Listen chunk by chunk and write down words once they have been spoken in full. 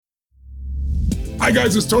Hi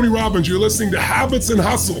guys, it's Tony Robbins. You're listening to Habits and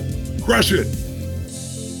Hustle. Crush it.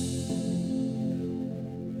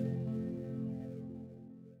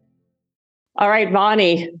 All right,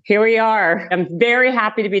 Vani, here we are. I'm very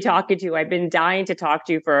happy to be talking to you. I've been dying to talk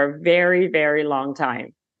to you for a very, very long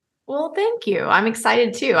time. Well, thank you. I'm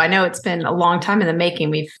excited too. I know it's been a long time in the making.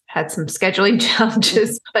 We've had some scheduling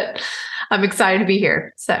challenges, but I'm excited to be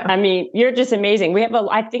here. So, I mean, you're just amazing. We have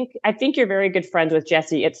I think you're very good friends with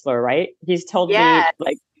Jesse Itzler, right? He's told me,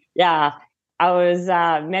 yeah, I was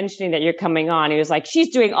mentioning that you're coming on. He was like, she's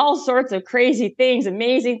doing all sorts of crazy things,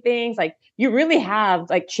 amazing things. Like, you really have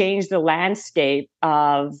changed the landscape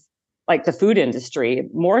of the food industry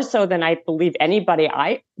more so than I believe anybody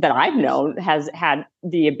that I've known has had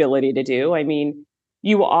the ability to do. I mean,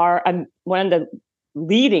 you are one of the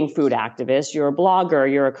leading food activists. You're a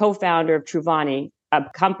blogger. You're a co-founder of Vani, a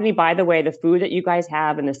company, by the way, the food that you guys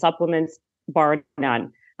have and the supplements, bar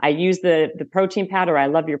none. I use the protein powder. I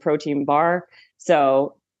love your protein bar.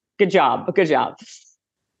 So good job. Good job.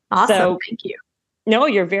 Awesome. Thank you. No,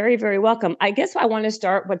 you're very, very welcome. I guess I want to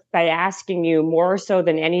start by asking you more so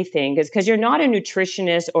than anything, because you're not a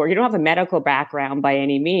nutritionist or you don't have a medical background by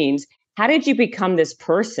any means. How did you become this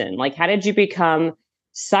person? How did you become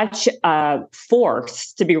such a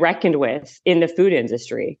force to be reckoned with in the food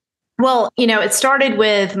industry? Well, it started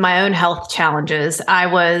with my own health challenges. I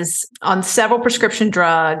was on several prescription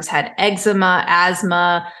drugs, had eczema,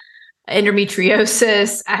 asthma,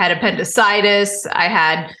 endometriosis. I had appendicitis. I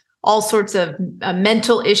had all sorts of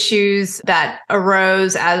mental issues that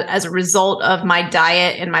arose as a result of my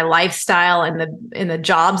diet and my lifestyle and the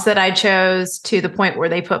jobs that I chose, to the point where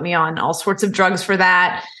they put me on all sorts of drugs for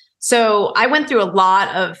that. So I went through a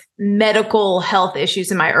lot of medical health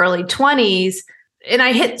issues in my early 20s. And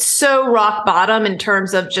I hit so rock bottom in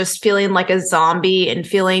terms of just feeling like a zombie and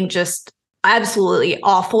feeling just absolutely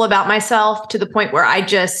awful about myself, to the point where I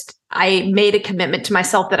made a commitment to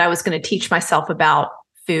myself that I was going to teach myself about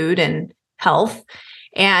food and health.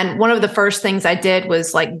 And one of the first things I did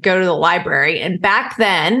was go to the library. And back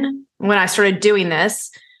then, when I started doing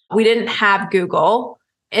this, we didn't have Google.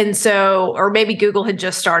 And so, or maybe Google had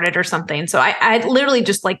just started or something. So I literally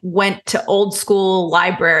just went to old school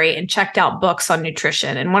library and checked out books on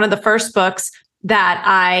nutrition. And one of the first books that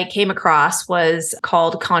I came across was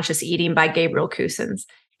called Conscious Eating by Gabriel Cousens.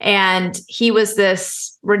 And he was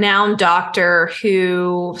this renowned doctor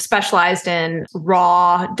who specialized in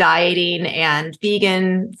raw dieting and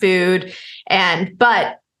vegan food.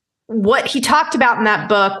 But what he talked about in that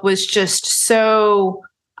book was just so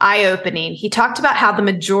eye-opening. He talked about how the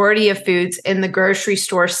majority of foods in the grocery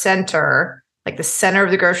store center, the center of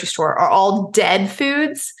the grocery store, are all dead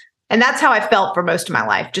foods. And that's how I felt for most of my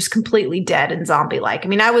life, just completely dead and zombie-like. I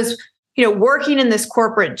mean, I was, working in this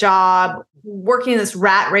corporate job, working in this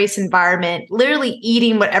rat race environment, literally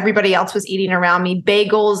eating what everybody else was eating around me,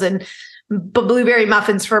 bagels and blueberry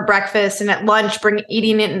muffins for breakfast, and at lunch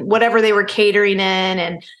eating it whatever they were catering in,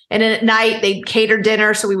 and then at night they'd cater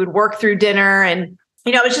dinner, so we would work through dinner. And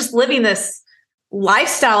I was just living this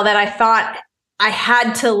lifestyle that I thought I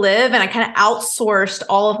had to live, and I kind of outsourced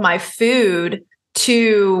all of my food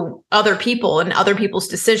to other people and other people's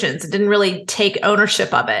decisions. It didn't really take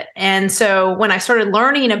ownership of it. And so when I started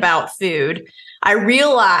learning about food, I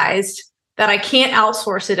realized that I can't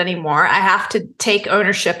outsource it anymore. I have to take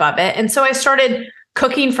ownership of it. And so I started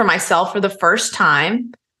cooking for myself for the first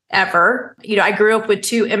time ever. I grew up with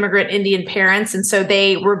two immigrant Indian parents. And so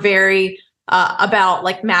they were very about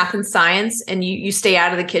math and science, and you stay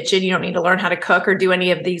out of the kitchen. You don't need to learn how to cook or do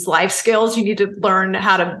any of these life skills. You need to learn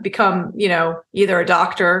how to become, either a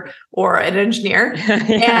doctor or an engineer.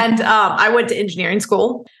 Yeah. And I went to engineering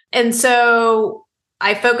school. And so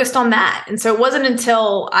I focused on that. And so it wasn't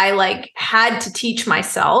until I had to teach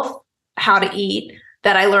myself how to eat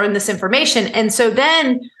that I learned this information. And so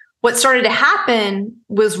then what started to happen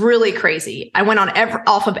was really crazy. I went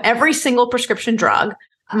off of every single prescription drug.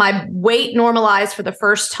 My weight normalized for the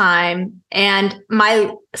first time, and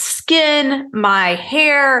my skin, my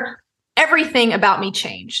hair, everything about me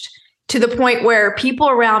changed, to the point where people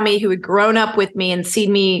around me who had grown up with me and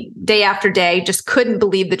seen me day after day just couldn't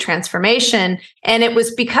believe the transformation. And it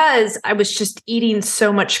was because I was just eating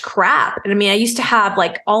so much crap. And I mean, I used to have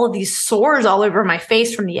all of these sores all over my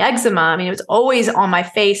face from the eczema. I mean, it was always on my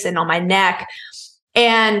face and on my neck.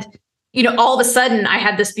 And, all of a sudden I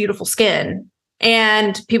had this beautiful skin.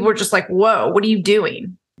 And people were just like, whoa, what are you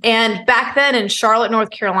doing? And back then in Charlotte, North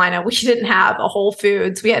Carolina, we didn't have a Whole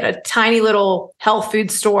Foods. We had a tiny little health food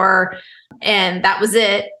store, and that was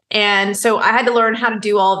it. And so I had to learn how to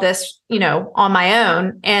do all of this, on my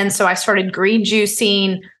own. And so I started green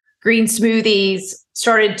juicing green smoothies,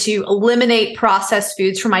 started to eliminate processed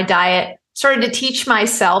foods from my diet, started to teach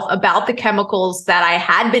myself about the chemicals that I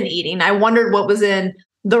had been eating. I wondered what was in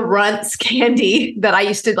the Runts candy that I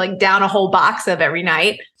used to like down a whole box of every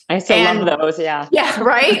night. I still love those. Yeah. Yeah.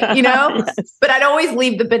 Right. You know, Yes. But I'd always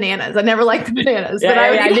leave the bananas. I never liked the bananas. Yeah, but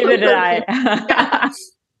I neither did I. Yeah.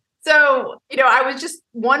 So, I was just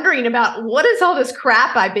wondering about what is all this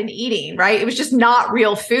crap I've been eating, right? It was just not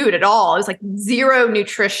real food at all. It was like zero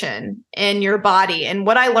nutrition in your body. And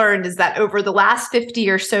what I learned is that over the last 50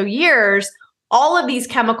 or so years, all of these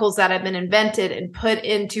chemicals that have been invented and put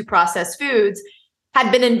into processed foods had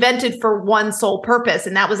been invented for one sole purpose.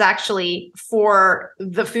 And that was actually for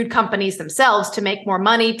the food companies themselves to make more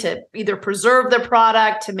money, to either preserve their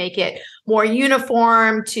product, to make it more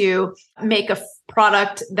uniform, to make a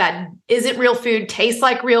product that isn't real food taste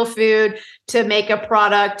like real food, to make a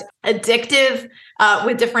product addictive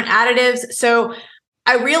with different additives. So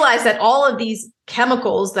I realized that all of these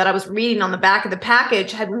chemicals that I was reading on the back of the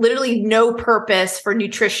package had literally no purpose for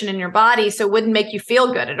nutrition in your body. So it wouldn't make you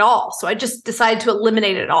feel good at all. So I just decided to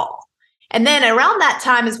eliminate it all. And then around that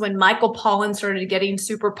time is when Michael Pollan started getting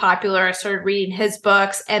super popular. I started reading his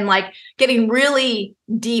books and like getting really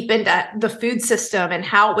deep into the food system and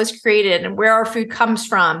how it was created and where our food comes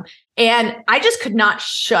from. And I just could not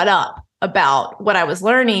shut up about what I was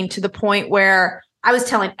learning, to the point where I was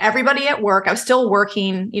telling everybody at work. I was still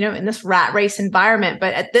working, in this rat race environment.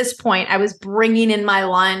 But at this point, I was bringing in my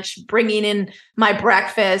lunch, bringing in my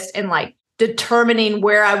breakfast, and like determining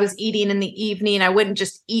where I was eating in the evening. I wouldn't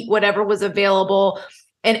just eat whatever was available.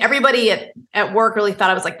 And everybody at work really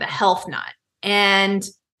thought I was like the health nut. And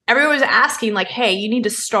everyone was asking like, hey, you need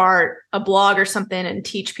to start a blog or something and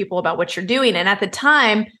teach people about what you're doing. And at the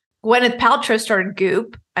time, Gwyneth Paltrow started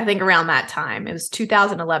Goop, I think around that time. It was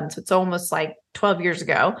 2011. So it's almost like 12 years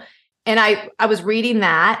ago. And I was reading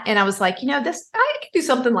that and I was like, I could do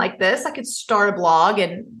something like this. I could start a blog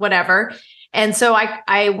and whatever. And so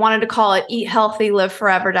I wanted to call it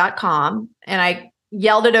eathealthyliveforever.com. And I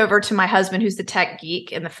yelled it over to my husband, who's the tech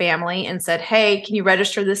geek in the family, and said, hey, can you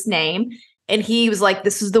register this name? And he was like,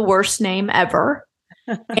 this is the worst name ever.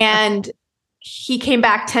 And he came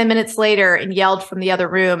back 10 minutes later and yelled from the other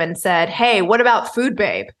room and said, hey, what about Food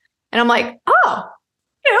Babe? And I'm like, oh,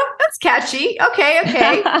 that's catchy. Okay. All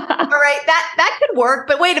right. That could work.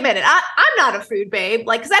 But wait a minute. I'm not a food babe.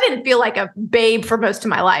 Like, cause I didn't feel like a babe for most of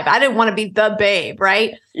my life. I didn't want to be the babe.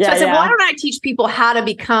 Right. Yeah, so I said, why don't I teach people how to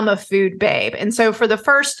become a food babe? And so for the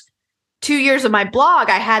first 2 years of my blog,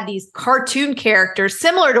 I had these cartoon characters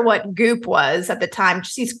similar to what Goop was at the time,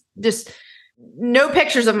 just no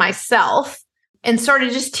pictures of myself, and started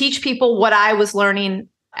to just teach people what I was learning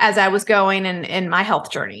as I was going in my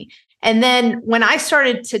health journey. And then when I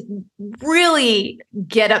started to really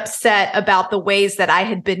get upset about the ways that I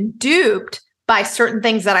had been duped by certain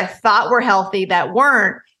things that I thought were healthy that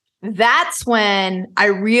weren't, that's when I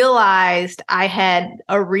realized I had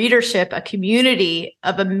a readership, a community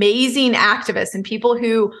of amazing activists and people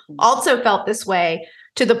who also felt this way,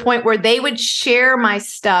 to the point where they would share my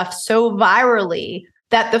stuff so virally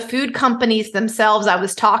that the food companies themselves I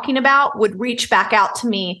was talking about would reach back out to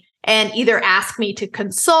me and either ask me to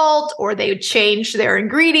consult, or they would change their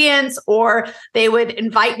ingredients, or they would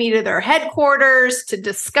invite me to their headquarters to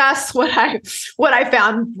discuss what I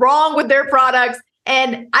found wrong with their products.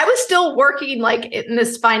 And I was still working like in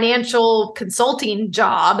this financial consulting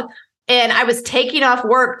job, and I was taking off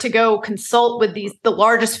work to go consult with the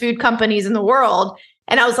largest food companies in the world.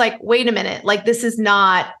 And I was like, wait a minute, like this is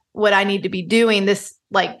not what I need to be doing.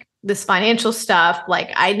 This financial stuff,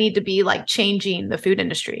 like I need to be like changing the food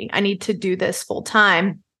industry. I need to do this full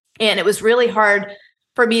time. And it was really hard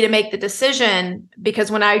for me to make the decision,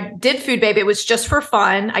 because when I did Food Babe, it was just for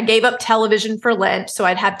fun. I gave up television for Lent so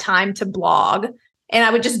I'd have time to blog, and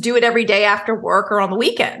I would just do it every day after work or on the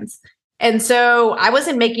weekends. And so I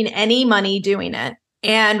wasn't making any money doing it.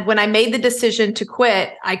 And when I made the decision to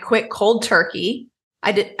quit, I quit cold turkey.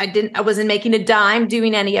 I wasn't making a dime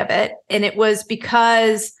doing any of it. And it was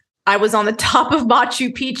because I was on the top of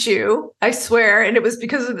Machu Picchu, I swear. And it was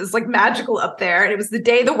because it was like magical up there. And it was the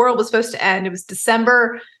day the world was supposed to end. It was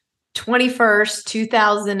December 21st,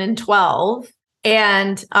 2012.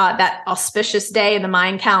 And that auspicious day in the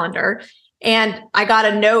Mayan calendar. And I got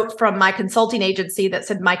a note from my consulting agency that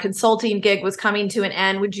said my consulting gig was coming to an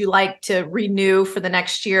end. Would you like to renew for the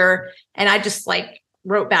next year? And I just like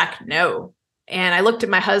wrote back, no. And I looked at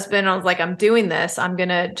my husband and I was like, I'm doing this. I'm going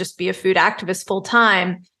to just be a food activist full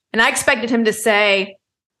time. And I expected him to say,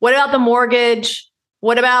 what about the mortgage?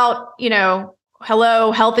 What about,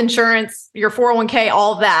 hello, health insurance, your 401k,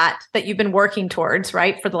 all of that you've been working towards,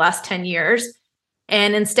 right, for the last 10 years.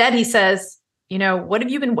 And instead he says, what have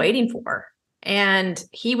you been waiting for? And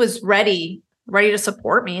he was ready to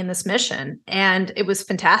support me in this mission. And it was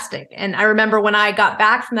fantastic. And I remember when I got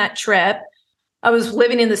back from that trip, I was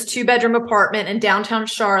living in this 2-bedroom apartment in downtown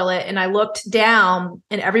Charlotte, and I looked down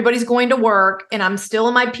and everybody's going to work and I'm still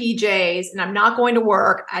in my PJs and I'm not going to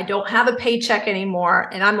work. I don't have a paycheck anymore.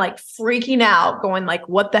 And I'm like freaking out, going like,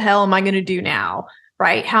 what the hell am I going to do now?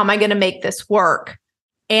 Right? How am I going to make this work?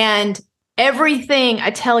 And everything, I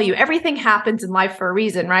tell you, everything happens in life for a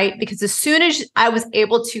reason, right? Because as soon as I was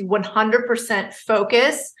able to 100%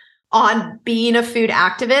 focus on being a food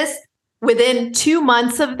activist, within 2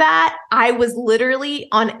 months of that, I was literally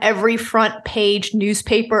on every front page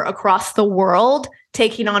newspaper across the world,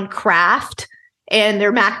 taking on Kraft and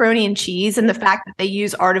their macaroni and cheese and the fact that they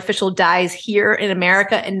use artificial dyes here in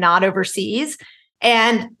America and not overseas.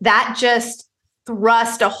 And that just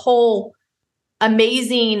thrust a whole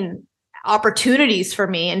amazing opportunities for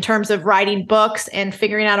me in terms of writing books and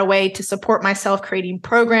figuring out a way to support myself, creating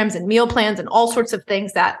programs and meal plans and all sorts of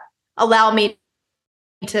things that allow me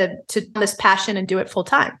to this passion and do it full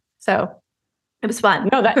time. So it was fun.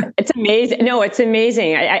 No, it's amazing. No, it's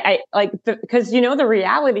amazing. I like, because the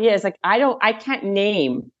reality is like, I can't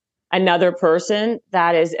name another person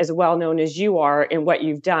that is as well known as you are in what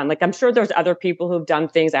you've done. Like, I'm sure there's other people who've done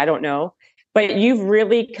things I don't know, but you've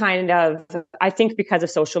really kind of, I think because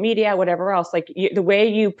of social media, whatever else, like the way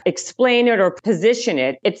you explain it or position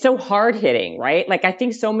it, it's so hard hitting, right? Like, I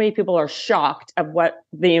think so many people are shocked of what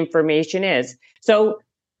the information is. So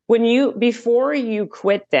before you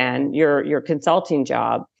quit then your consulting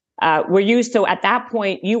job, so at that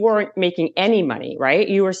point you weren't making any money, right?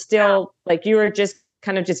 You were still like, you were just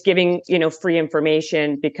kind of just giving, free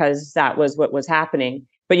information because that was what was happening,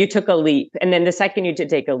 but you took a leap. And then the second you did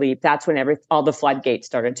take a leap, that's when all the floodgates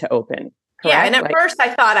started to open. Correct? Yeah. And at first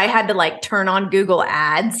I thought I had to like turn on Google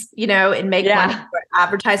ads, and make money for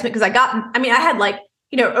advertisement. Cause I had like,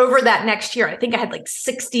 over that next year, I think I had like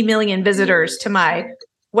 60 million visitors to my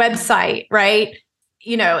website, right?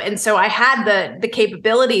 And so I had the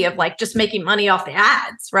capability of like just making money off the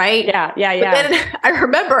ads, right? Yeah. But then I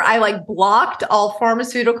remember I like blocked all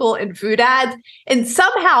pharmaceutical and food ads, and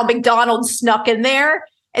somehow McDonald's snuck in there,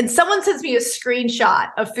 and someone sends me a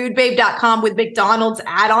screenshot of foodbabe.com with McDonald's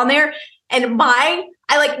ad on there, and I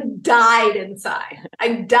like died inside.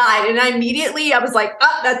 I died, and I was like,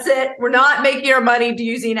 oh, that's it. We're not making our money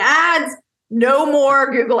using ads. No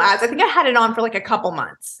more Google ads. I think I had it on for like a couple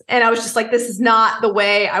months, and I was just like, this is not the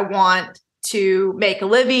way I want to make a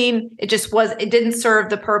living. It didn't serve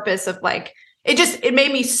the purpose of like, it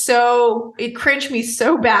cringed me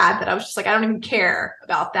so bad that I was just like, I don't even care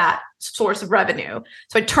about that source of revenue.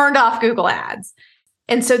 So I turned off Google ads.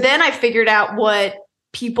 And so then I figured out what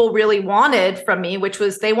people really wanted from me, which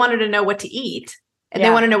was they wanted to know what to eat. And they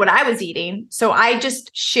want to know what I was eating. So I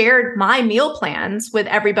just shared my meal plans with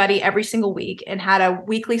everybody every single week and had a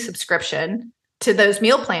weekly subscription to those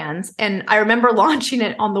meal plans. And I remember launching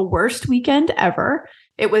it on the worst weekend ever.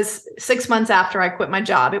 It was 6 months after I quit my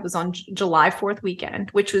job. It was on July 4th weekend,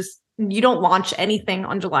 which was, you don't launch anything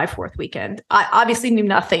on July 4th weekend. I obviously knew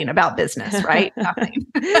nothing about business, right? Nothing.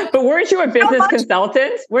 But weren't you a business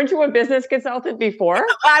consultant? Weren't you a business consultant before?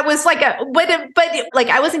 I was like but like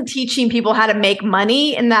I wasn't teaching people how to make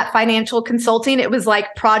money in that financial consulting. It was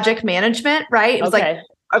like project management, right? It was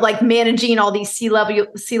like managing all these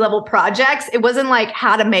C-level projects. It wasn't like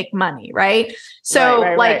how to make money, right? So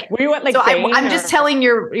right. We went like, so I'm just telling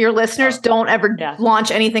your listeners, don't ever launch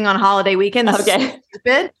anything on holiday weekend. This is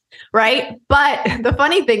stupid, right? But the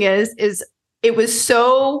funny thing is it was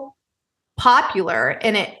so popular,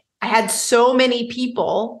 and I had so many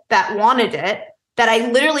people that wanted it that I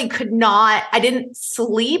literally I didn't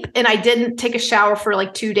sleep, and I didn't take a shower for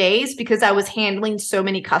like 2 days because I was handling so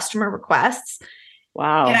many customer requests.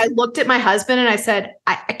 Wow. And I looked at my husband and I said,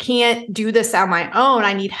 I can't do this on my own.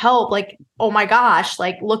 I need help. Like, oh my gosh,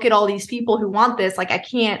 like, look at all these people who want this. Like, I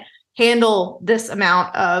can't handle this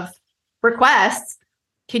amount of requests.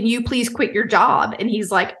 Can you please quit your job? And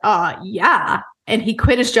he's like, yeah. And he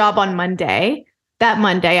quit his job on that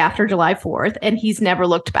Monday after July 4th. And he's never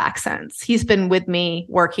looked back since. He's been with me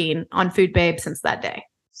working on Food Babe since that day.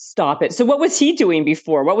 Stop it. So what was he doing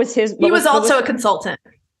before? He was also a consultant.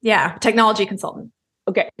 Yeah. Technology consultant.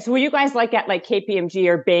 Okay. So were you guys like at like KPMG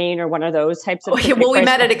or Bain or one of those types of? Okay. Well, we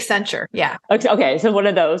met at Accenture. Yeah. Okay. So one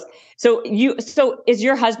of those. So is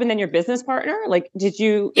your husband then your business partner? Like, did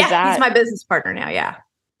you? Yeah, he's my business partner now. Yeah.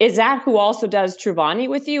 Is that who also does Truvani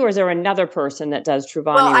with you, or is there another person that does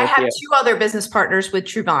Truvani with you? Well, I have 2 other business partners with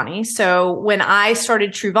Truvani. So when I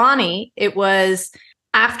started Truvani, it was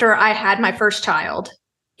after I had my first child,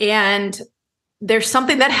 and there's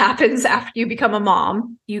something that happens after you become a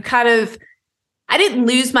mom. I didn't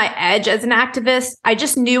lose my edge as an activist. I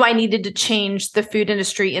just knew I needed to change the food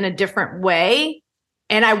industry in a different way.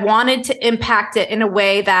 And I wanted to impact it in a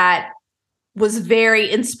way that was very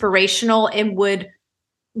inspirational and would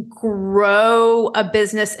grow a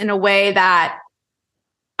business in a way that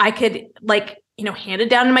I could hand it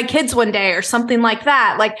down to my kids one day or something like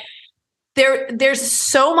that. Like there's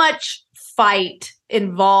so much fight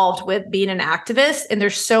involved with being an activist, and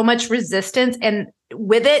there's so much resistance. And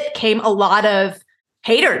with it came a lot of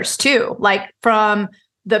haters too, like from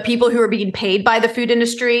the people who are being paid by the food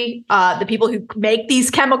industry, the people who make these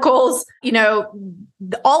chemicals,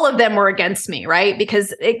 all of them were against me, right?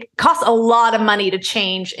 Because it costs a lot of money to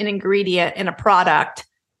change an ingredient in a product,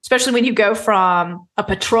 especially when you go from a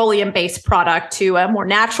petroleum-based product to a more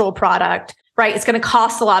natural product, right? It's going to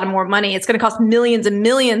cost a lot of more money. It's going to cost millions and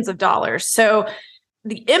millions of dollars. So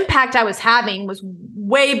the impact I was having was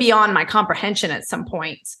way beyond my comprehension at some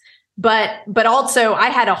points. But also I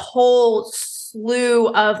had a whole slew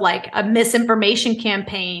of like a misinformation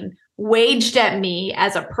campaign waged at me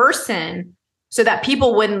as a person so that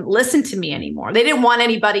people wouldn't listen to me anymore. They didn't want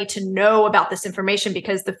anybody to know about this information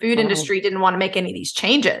because the food industry didn't want to make any of these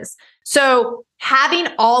changes. So having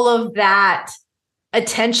all of that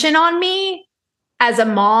attention on me as a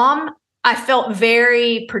mom, I felt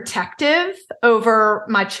very protective over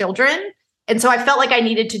my children. And so I felt like I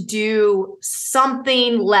needed to do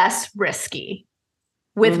something less risky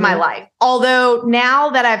with my life. Although now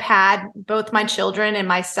that I've had both my children and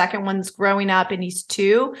my second one's growing up and he's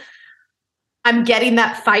 2, I'm getting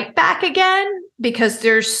that fight back again because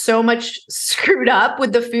there's so much screwed up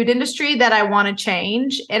with the food industry that I want to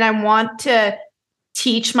change. And I want to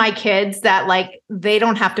teach my kids that like they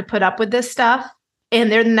don't have to put up with this stuff.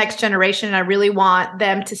 And they're the next generation. And I really want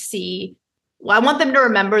them to see, I want them to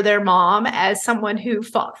remember their mom as someone who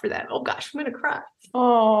fought for them. Oh gosh, I'm going to cry.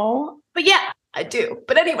 Oh, but yeah, I do.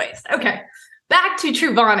 But anyways, okay. Back to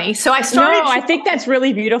True Vani. So I started. No, I think that's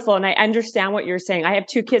really beautiful. And I understand what you're saying. I have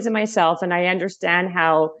 2 kids in myself, and I understand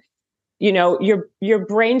how, your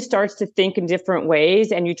brain starts to think in different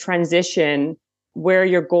ways and you transition where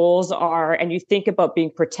your goals are and you think about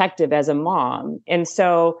being protective as a mom.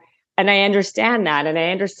 And I understand that. And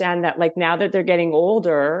I understand that like now that they're getting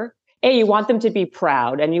older, you want them to be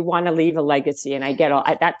proud and you want to leave a legacy. And I get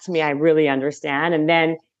that to me, I really understand. And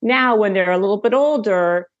then now when they're a little bit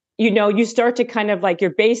older, you start to kind of like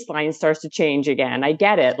your baseline starts to change again. I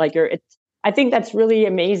get it. Like I think that's really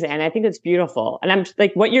amazing. And I think it's beautiful. And I'm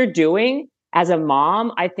like, what you're doing as a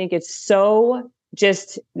mom, I think it's so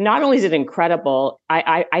just, not only is it incredible,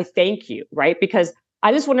 I thank you, right? Because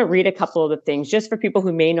I just want to read a couple of the things just for people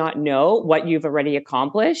who may not know what you've already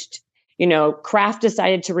accomplished. Kraft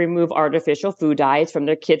decided to remove artificial food dyes from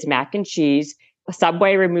their kids' mac and cheese.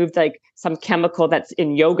 Subway removed like some chemical that's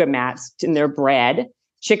in yoga mats in their bread.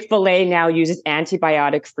 Chick-fil-A now uses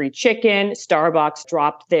antibiotic-free chicken. Starbucks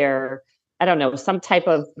dropped their, some type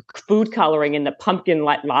of food coloring in the pumpkin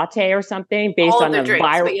latte or something based on the drinks,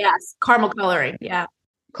 viral. Yes, caramel coloring. Yeah.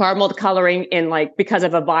 Caramel coloring because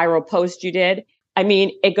of a viral post you did. I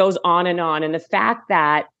mean, it goes on and on. And the fact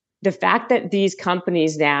that these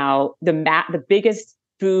companies now, the biggest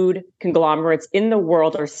food conglomerates in the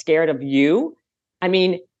world are scared of you. I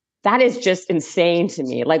mean, that is just insane to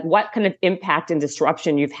me. Like what kind of impact and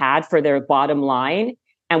disruption you've had for their bottom line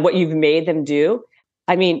and what you've made them do.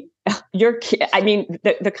 I mean,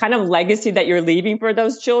 the kind of legacy that you're leaving for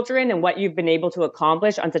those children and what you've been able to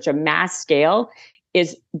accomplish on such a mass scale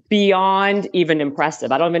is beyond even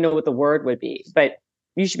impressive. I don't even know what the word would be, but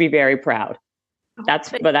you should be very proud.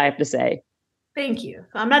 That's what I have to say. Thank you.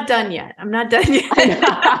 I'm not done yet. So much work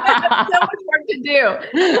to do.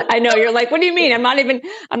 I know. You're like, what do you mean? I'm not even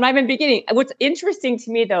beginning. What's interesting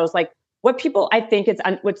to me though, is like what people, I think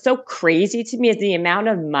what's so crazy to me is the amount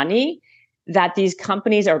of money that these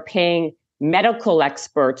companies are paying medical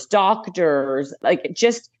experts, doctors, like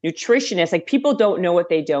just nutritionists. Like people don't know what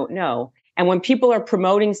they don't know. And when people are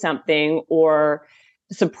promoting something or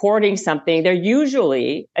supporting something, they're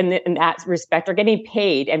usually, in that respect, are getting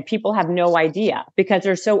paid and people have no idea because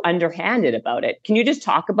they're so underhanded about it. Can you just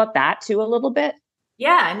talk about that too a little bit?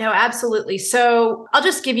 Yeah, no, absolutely. So I'll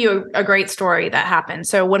just give you a great story that happened.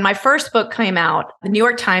 So when my first book came out, the New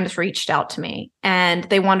York Times reached out to me and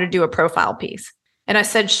they wanted to do a profile piece. And I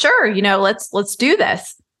said, sure, let's do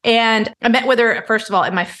this. And I met with her, first of all,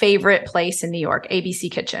 at my favorite place in New York, ABC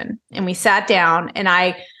Kitchen. And we sat down and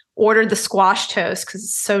I ordered the squash toast because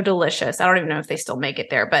it's so delicious. I don't even know if they still make it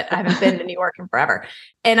there, but I haven't been to New York in forever.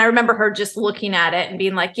 And I remember her just looking at it and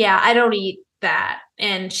being like, yeah, I don't eat that.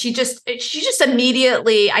 And she just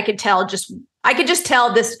immediately, I could tell, just I could just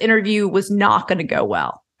tell this interview was not going to go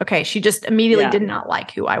well. Okay. She just immediately did not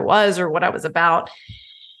like who I was or what I was about.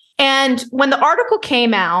 And when the article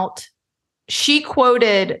came out, she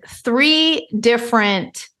quoted 3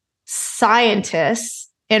 different scientists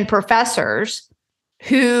and professors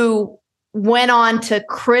who went on to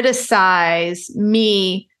criticize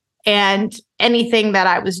me and anything that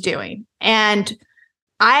I was doing. And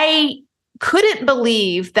I couldn't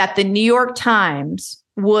believe that the New York Times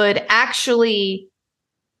would actually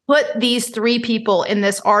put these 3 people in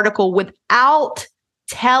this article without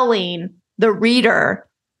telling the reader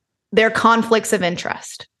their conflicts of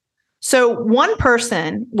interest. So one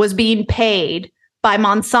person was being paid by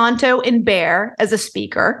Monsanto and Bayer as a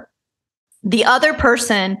speaker. The other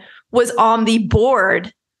person was on the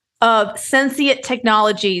board of Sensient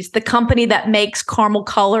Technologies, the company that makes caramel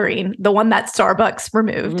coloring, the one that Starbucks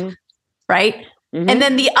removed, right? And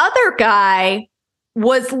then the other guy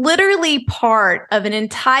was literally part of an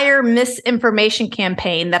entire misinformation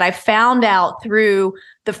campaign that I found out through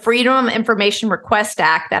the Freedom of Information Request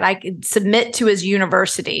Act that I could submit to his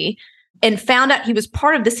university, and found out he was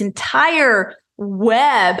part of this entire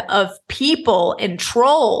web of people and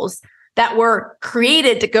trolls that were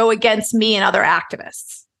created to go against me and other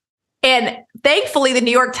activists. And thankfully, the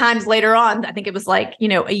New York Times later on, I think it was like,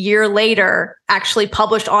 a year later, actually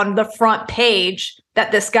published on the front page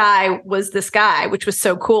that this guy was this guy, which was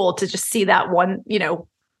so cool to just see that one,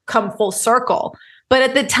 come full circle. But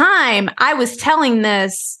at the time, I was telling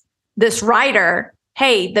this writer,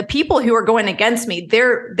 hey, the people who are going against me,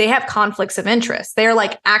 they have conflicts of interest. They're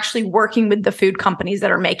like actually working with the food companies that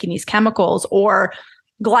are making these chemicals, or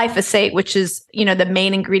glyphosate, which is, the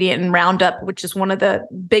main ingredient in Roundup, which is one of the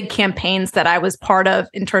big campaigns that I was part of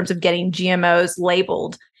in terms of getting GMOs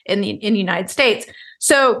labeled in the United States.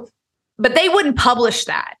 So, but they wouldn't publish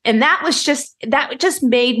that. And that just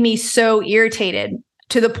made me so irritated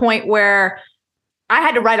to the point where I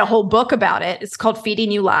had to write a whole book about it. It's called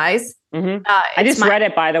Feeding You Lies. I just read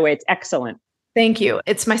it, by the way. It's excellent. Thank you.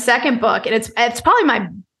 It's my second book, and it's probably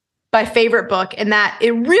my favorite book, in that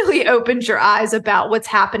it really opens your eyes about what's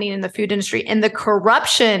happening in the food industry and the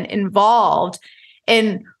corruption involved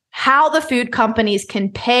in how the food companies can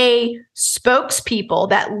pay spokespeople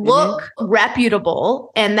that look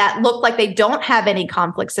reputable and that look like they don't have any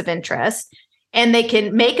conflicts of interest, and they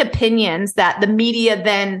can make opinions that the media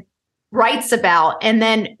then writes about, and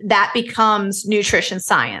then that becomes nutrition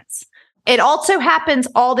science. It also happens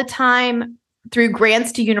all the time through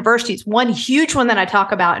grants to universities. One huge one that I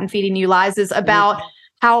talk about in Feeding You Lies is about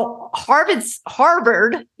how Harvard,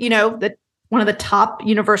 one of the top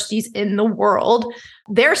universities in the world,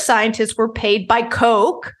 their scientists were paid by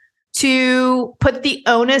Coke to put the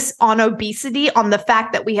onus on obesity on the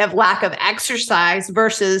fact that we have lack of exercise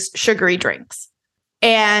versus sugary drinks.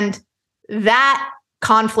 And that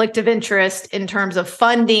conflict of interest in terms of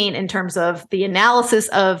funding, in terms of the analysis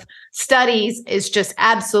of studies, is just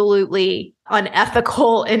absolutely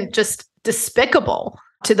unethical and just despicable,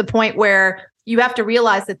 to the point where you have to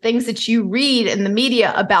realize that things that you read in the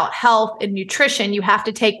media about health and nutrition, you have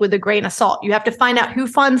to take with a grain of salt. You have to find out who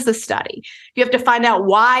funds the study. You have to find out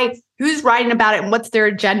who's writing about it and what's their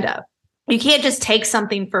agenda. You can't just take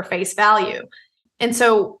something for face value. And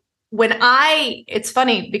so it's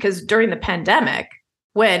funny because during the pandemic,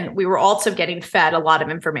 when we were also getting fed a lot of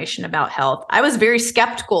information about health, I was very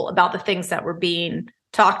skeptical about the things that were being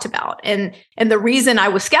talked about. And the reason I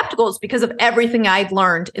was skeptical is because of everything I'd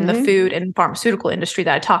learned in the food and pharmaceutical industry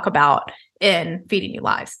that I talk about in Feeding You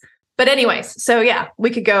Lies. But anyways, so yeah, we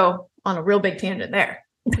could go on a real big tangent there.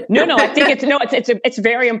 No, I think it's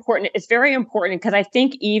very important. It's very important because I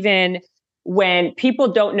think even when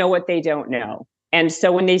people don't know what they don't know, and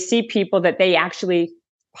so when they see people that they actually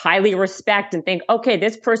highly respect and think, okay,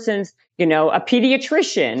 this person's, a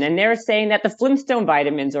pediatrician, and they're saying that the Flintstone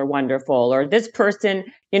vitamins are wonderful, or this person,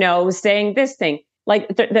 was saying this thing. Like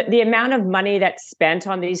the amount of money that's spent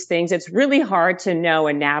on these things, it's really hard to know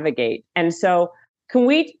and navigate. And so can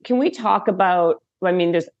we talk about,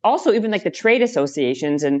 there's also even like the trade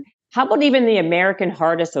associations, and how about even the American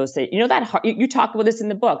Heart Association? You talk about this in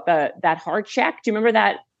the book, that heart check. Do you remember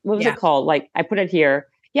that? What was it called? Like, I put it here.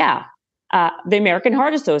 Yeah. The American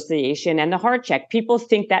Heart Association and the heart check. People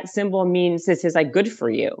think that symbol means this is like good for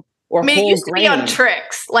you. Or it used to be on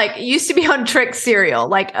Trix. Like, it used to be on Trix cereal,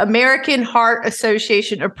 like American Heart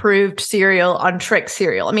Association approved cereal on Trix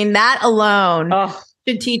cereal. That alone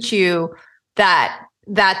should teach you that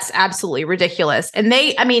that's absolutely ridiculous. And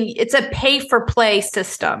it's a pay for play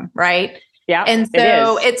system, right? Yeah. And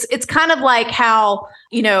so it's kind of like how,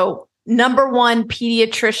 #1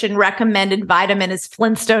 pediatrician recommended vitamin is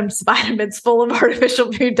Flintstones vitamins, full of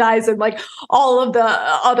artificial food dyes and like all of the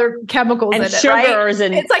other chemicals and in sugars, it,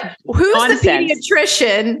 right? and it's like, who's nonsense. the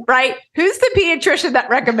pediatrician, right? Who's the pediatrician that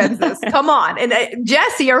recommends this? Come on. And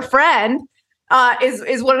Jesse, our friend,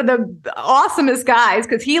 is one of the awesomest guys,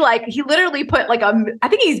 because he literally put I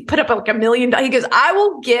think he's put up like $1 million. He goes, I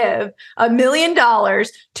will give $1 million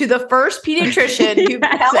to the first pediatrician who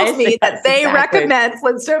tells me that they recommend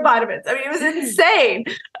Flintstone vitamins. I mean, it was insane,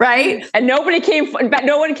 right? And no one came forward.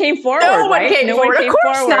 No one came forward. Of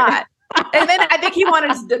course not. And then I think he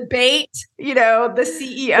wanted to debate, the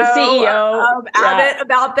CEO of Abbott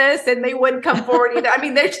about this, and they wouldn't come forward either. I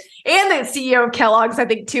mean, and the CEO of Kellogg's, I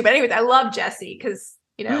think, too. But anyways, I love Jesse because,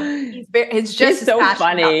 he's so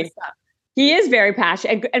funny. He is very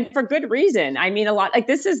passionate, and for good reason. I mean, a lot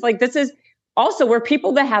this is also where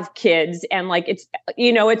people that have kids, and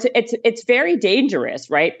it's very dangerous,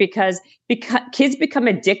 right? Because kids become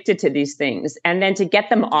addicted to these things, and then to get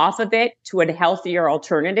them off of it to a healthier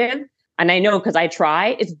alternative. And I know because I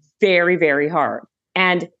try, it's very, very hard.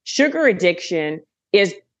 And sugar addiction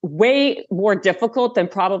is way more difficult than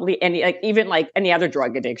probably any other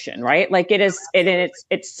drug addiction, right? Like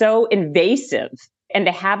it's so invasive, and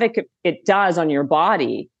the havoc it does on your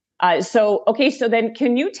body. So then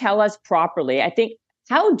can you tell us properly, I think,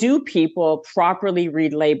 how do people properly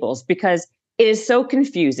read labels? Because it is so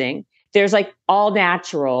confusing. There's all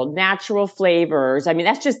natural flavors. I mean,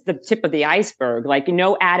 that's just the tip of the iceberg,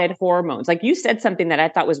 no added hormones. You said something that I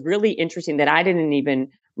thought was really interesting that I didn't even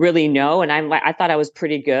really know. And I thought I was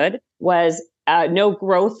pretty good, was no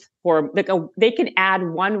growth hormone. They can add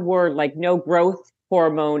one word like no growth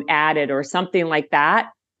hormone added or something like that,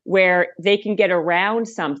 where they can get around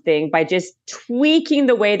something by just tweaking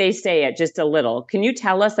the way they say it just a little. Can you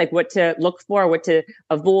tell us what to look for, what to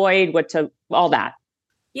avoid, all that?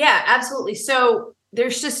 Yeah, absolutely. So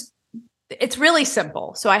it's really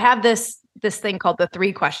simple. So I have this thing called the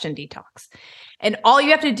 3-question detox. And all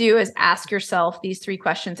you have to do is ask yourself these 3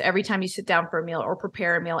 questions every time you sit down for a meal or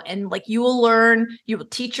prepare a meal. And you will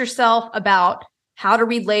teach yourself about how to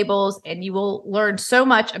read labels, and you will learn so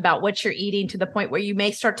much about what you're eating to the point where you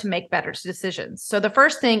may start to make better decisions. So the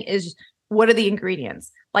first thing is, what are the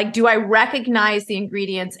ingredients? do I recognize the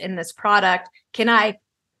ingredients in this product? Can I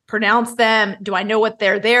pronounce them? Do I know what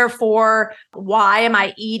they're there for? Why am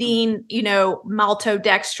I eating,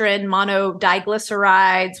 maltodextrin,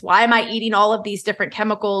 monodiglycerides? Why am I eating all of these different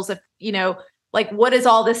chemicals? If, what is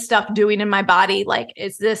all this stuff doing in my body?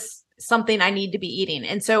 Is this something I need to be eating?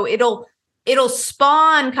 And so it'll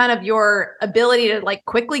spawn kind of your ability to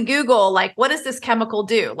quickly Google, what does this chemical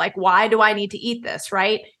do? Why do I need to eat this?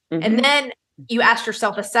 Right. Mm-hmm. And then you ask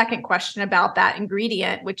yourself a second question about that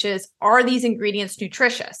ingredient, which is, are these ingredients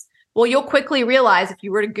nutritious? Well, you'll quickly realize if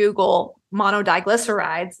you were to Google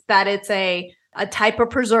monodiglycerides, that it's a type of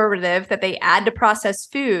preservative that they add to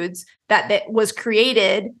processed foods that was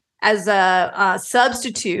created as a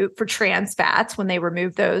substitute for trans fats when they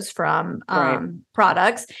remove those from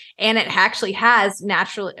products. And it actually has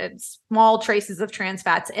small traces of trans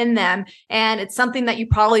fats in them. And it's something that you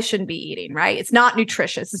probably shouldn't be eating, right? It's not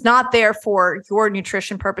nutritious. It's not there for your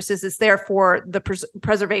nutrition purposes. It's there for the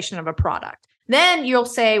preservation of a product. Then you'll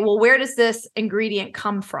say, well, where does this ingredient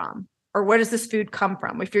come from? Or where does this food come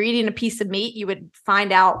from? If you're eating a piece of meat, you would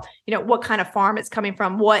find out, what kind of farm it's coming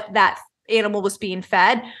from, what that animal was being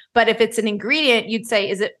fed. But if it's an ingredient, you'd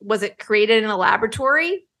say, was it created in a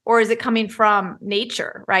laboratory, or is it coming from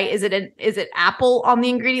nature, right? Is it apple on the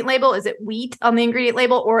ingredient label? Is it wheat on the ingredient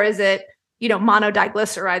label? Or is it,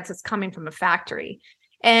 monodiglycerides that's coming from a factory?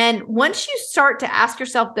 And once you start to ask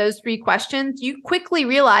yourself those 3 questions, you quickly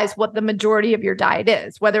realize what the majority of your diet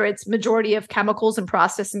is, whether it's majority of chemicals and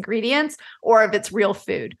processed ingredients, or if it's real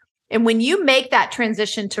food. And when you make that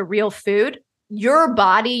transition to real food, your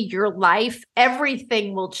body, your life,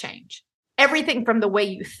 everything will change. Everything from the way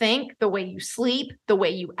you think, the way you sleep, the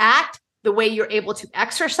way you act, the way you're able to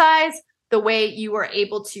exercise, the way you are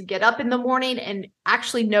able to get up in the morning and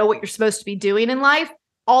actually know what you're supposed to be doing in life.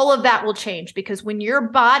 All of that will change, because when your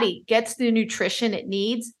body gets the nutrition it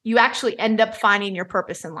needs, you actually end up finding your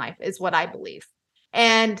purpose in life, is what I believe.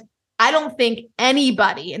 And I don't think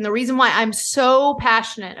anybody, and the reason why I'm so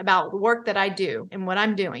passionate about the work that I do and what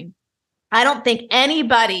I'm doing, I don't think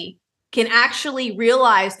anybody can actually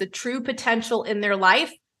realize the true potential in their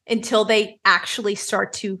life until they actually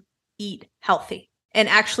start to eat healthy and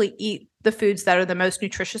actually eat the foods that are the most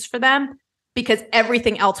nutritious for them, because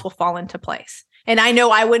everything else will fall into place. And I know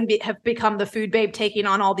I wouldn't have become the food babe taking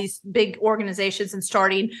on all these big organizations and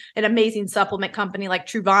starting an amazing supplement company like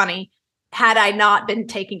Vani had I not been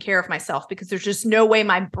taking care of myself, because there's just no way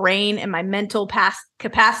my brain and my mental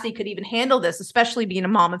capacity could even handle this, especially being a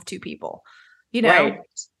mom of 2 people, Right.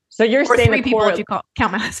 So you're or saying 3 people if you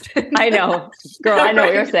count my husband. I know, girl. I know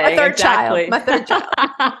what you're saying. My third child.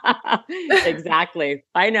 Exactly.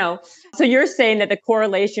 I know. So you're saying that the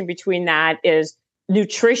correlation between that is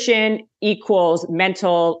nutrition equals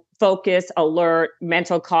mental focus, alert,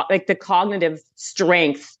 like the cognitive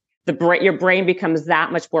strength. Your brain becomes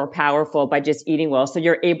that much more powerful by just eating well. So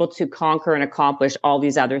you're able to conquer and accomplish all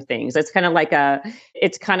these other things. It's kind of like a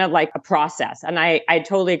process. And I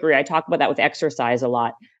totally agree. I talk about that with exercise a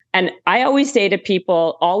lot. And I always say to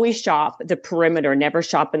people, always shop the perimeter, never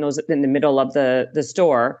shop in the middle of the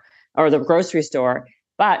store or the grocery store.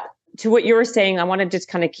 But to what you were saying, I want to just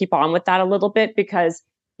kind of keep on with that a little bit, because,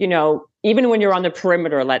 even when you're on the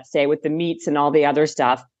perimeter, let's say with the meats and all the other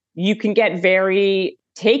stuff, you can get very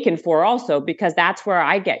taken for also, because that's where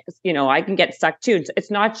I can get stuck too.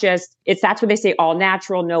 It's not just, that's what they say, all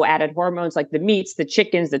natural, no added hormones, like the meats, the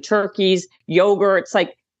chickens, the turkeys, yogurts,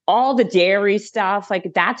 like all the dairy stuff.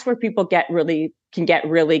 Like that's where people can get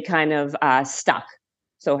really kind of stuck.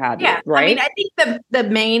 So have you, right? I mean, I think the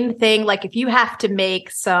main thing, like if you have to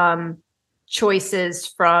make some choices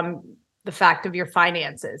from the fact of your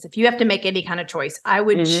finances, if you have to make any kind of choice, I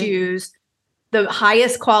would choose the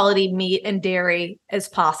highest quality meat and dairy as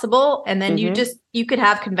possible. And then you could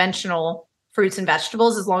have conventional fruits and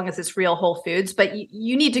vegetables as long as it's real whole foods, but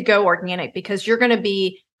you need to go organic, because you're going to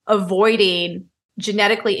be avoiding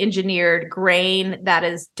genetically engineered grain that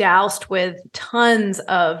is doused with tons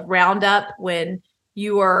of Roundup when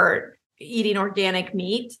you are eating organic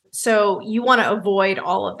meat. So you want to avoid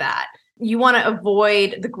all of that. You want to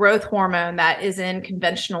avoid the growth hormone that is in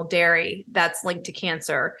conventional dairy that's linked to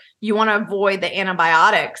cancer. You want to avoid the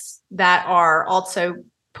antibiotics that are also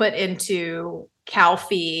put into cow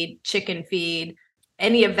feed, chicken feed,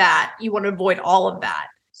 any of that. You want to avoid all of that.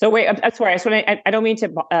 So wait, I'm sorry. I don't mean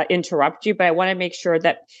to interrupt you, but I want to make sure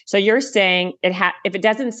that, so you're saying if it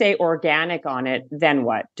doesn't say organic on it, then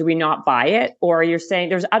what? Do we not buy it? Or you're saying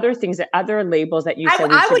there's other things, other labels that you said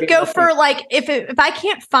I would go for, like, if I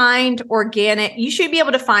can't find organic, you should be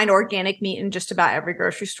able to find organic meat in just about every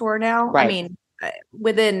grocery store now. Right. I mean,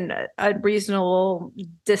 within a reasonable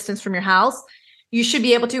distance from your house. You should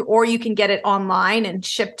be able to, or you can get it online and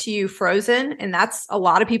shipped to you frozen. And that's, a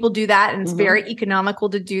lot of people do that. And it's very economical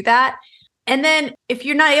to do that. And then if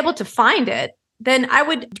you're not able to find it, then I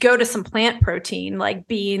would go to some plant protein like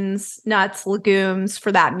beans, nuts, legumes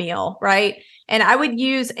for that meal. Right. And I would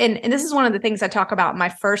use, and this is one of the things I talk about in my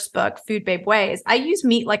first book, Food Babe Ways. I use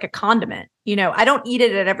meat like a condiment. I don't eat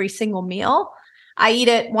it at every single meal. I eat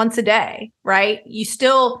it once a day. Right. You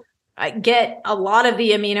still get a lot of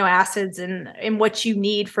the amino acids in what you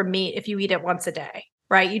need from meat if you eat it once a day,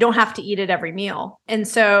 right? You don't have to eat it every meal. And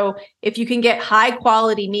so if you can get high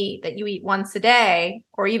quality meat that you eat once a day,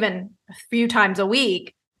 or even a few times a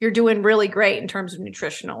week, you're doing really great in terms of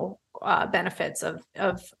nutritional benefits of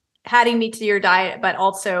adding meat to your diet, but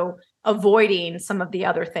also avoiding some of the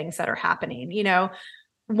other things that are happening.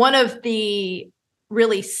 One of the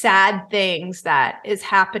really sad things that is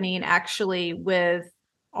happening actually with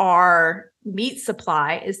our meat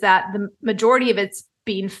supply is that the majority of it's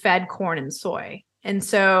being fed corn and soy. And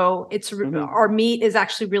so our meat is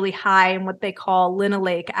actually really high in what they call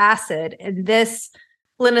linoleic acid. And this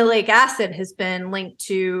linoleic acid has been linked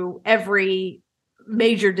to every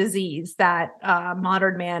major disease that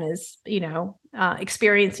modern man is,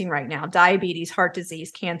 experiencing right now: diabetes, heart disease,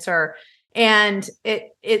 cancer. And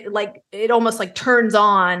it almost like turns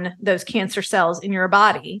on those cancer cells in your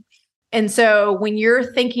body. And so when you're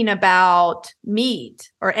thinking about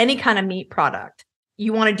meat or any kind of meat product,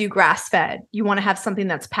 you want to do grass-fed. You want to have something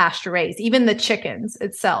that's pasture-raised, even the chickens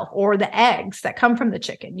itself, or the eggs that come from the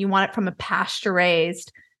chicken. You want it from a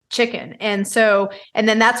pasture-raised chicken. And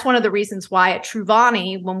then that's one of the reasons why at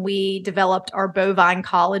Vani, when we developed our bovine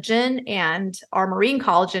collagen and our marine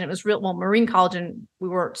collagen, it was marine collagen we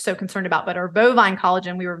weren't so concerned about, but our bovine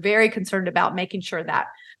collagen, we were very concerned about making sure that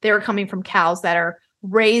they were coming from cows that are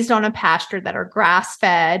raised on a pasture, that are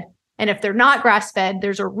grass-fed. And if they're not grass-fed,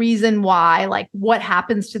 there's a reason why, like what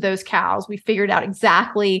happens to those cows. We figured out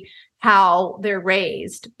exactly how they're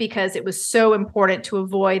raised, because it was so important to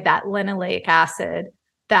avoid that linoleic acid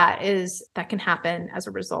that can happen as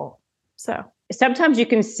a result. So sometimes you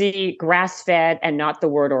can see grass-fed and not the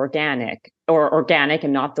word organic, or organic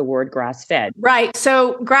and not the word grass-fed. Right.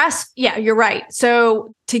 So you're right.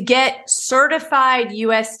 So to get certified,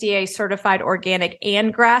 USDA certified organic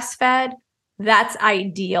and grass-fed, that's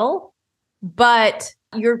ideal. But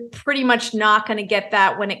You're pretty much not going to get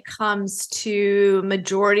that when it comes to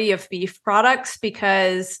majority of beef products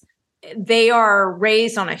because they are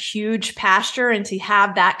raised on a huge pasture, and to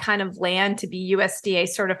have that kind of land to be USDA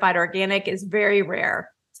certified organic is very rare.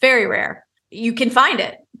 It's very rare. You can find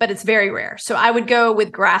it, but it's very rare. So I would go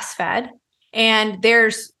with grass-fed. And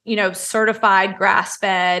there's, certified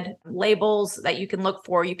grass-fed labels that you can look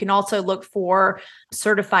for. You can also look for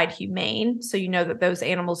certified humane. So you know that those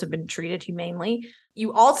animals have been treated humanely.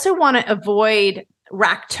 You also want to avoid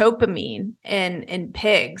ractopamine in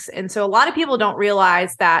pigs. And so a lot of people don't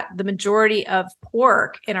realize that the majority of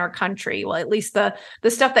pork in our country, well, at least the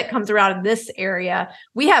stuff that comes around in this area,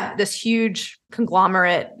 we have this huge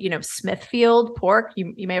conglomerate, Smithfield Pork.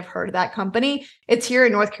 You may have heard of that company. It's here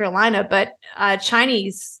in North Carolina, but a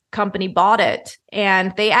Chinese company bought it,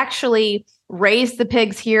 and they actually raise the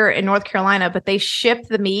pigs here in North Carolina, but they ship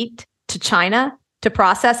the meat to China to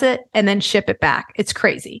process it and then ship it back. It's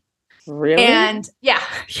crazy. Really? And yeah.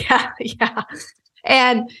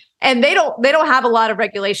 And they don't have a lot of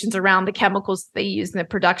regulations around the chemicals they use in the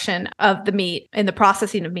production of the meat and the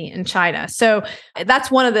processing of meat in China. So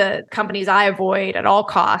that's one of the companies I avoid at all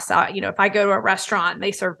costs. If I go to a restaurant and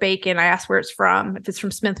they serve bacon, I ask where it's from. If it's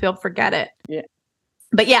from Smithfield, forget it. Yeah.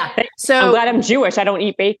 But yeah, so I'm glad I'm Jewish. I don't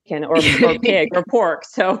eat bacon or pig or pork.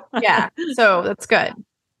 So yeah, so that's good.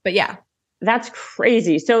 But yeah, that's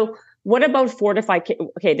crazy. So what about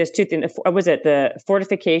okay, there's two things. Was it the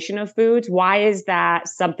fortification of foods? Why is that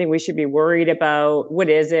something we should be worried about? What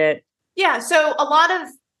is it? Yeah, so a lot of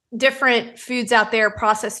different foods out there,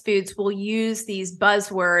 processed foods, will use these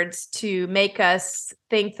buzzwords to make us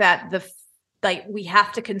think that we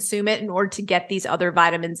have to consume it in order to get these other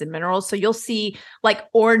vitamins and minerals. So you'll see like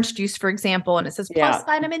orange juice, for example, and it says plus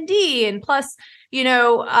vitamin D and plus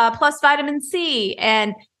vitamin C.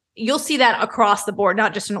 And you'll see that across the board,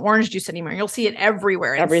 not just in orange juice anymore. You'll see it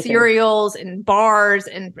everywhere in cereals and bars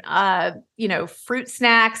and, fruit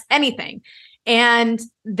snacks, anything. And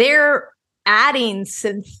they're adding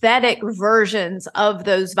synthetic versions of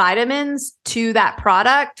those vitamins to that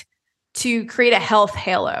product to create a health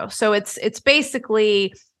halo. So it's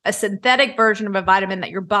basically a synthetic version of a vitamin that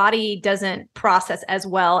your body doesn't process as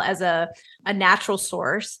well as a natural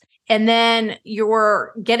source. And then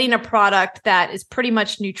you're getting a product that is pretty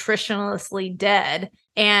much nutritionally dead,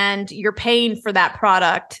 and you're paying for that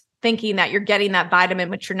product thinking that you're getting that vitamin,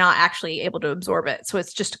 which you're not actually able to absorb it. So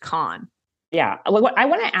it's just a con. Yeah. I want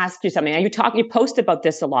to ask you something. You post about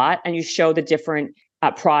this a lot, and you show the different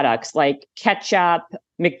products like ketchup,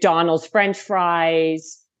 McDonald's French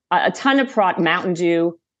fries, a ton of Mountain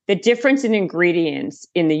Dew, the difference in ingredients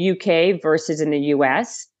in the UK versus in the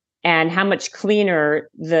US, and how much cleaner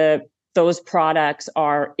those products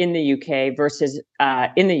are in the UK versus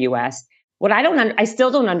in the US. What I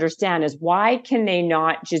still don't understand is why can they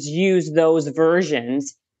not just use those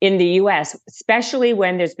versions in the US, especially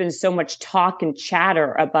when there's been so much talk and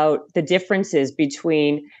chatter about the differences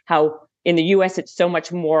between how in the US it's so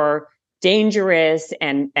much more dangerous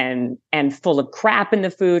and full of crap in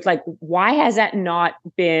the food. Like, why has that not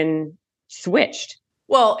been switched?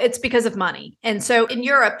 Well, it's because of money. And so in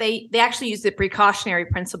Europe, they actually use the precautionary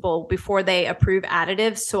principle before they approve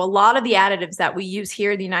additives. So a lot of the additives that we use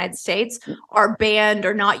here in the United States are banned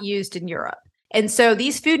or not used in Europe. And so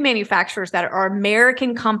these food manufacturers that are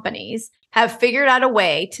American companies have figured out a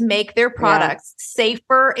way to make their products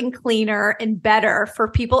safer and cleaner and better for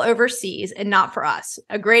people overseas and not for us.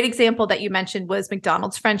 A great example that you mentioned was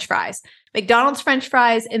McDonald's French fries. McDonald's French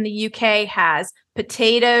fries in the UK has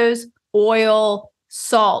potatoes, oil,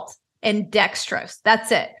 salt, and dextrose.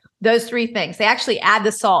 That's it. Those three things. They actually add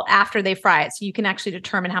the salt after they fry it. So you can actually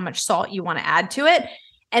determine how much salt you want to add to it.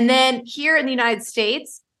 And then here in the United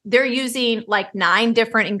States, they're using like 9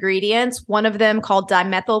 different ingredients. One of them called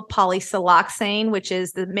dimethyl polysiloxane, which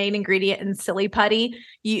is the main ingredient in silly putty,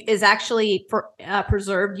 is actually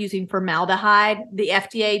preserved using formaldehyde. The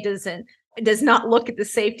FDA does not look at the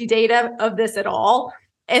safety data of this at all.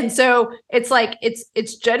 And so it's like,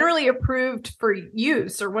 it's generally approved for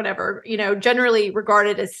use or whatever, generally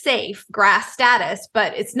regarded as safe GRAS status,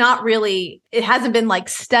 but it hasn't been like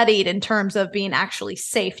studied in terms of being actually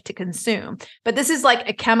safe to consume. But this is like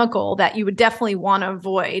a chemical that you would definitely want to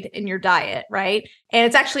avoid in your diet, right? And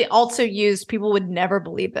it's actually also used, people would never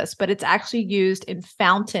believe this, but it's actually used in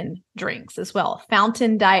fountain drinks as well.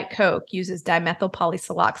 Fountain Diet Coke uses dimethyl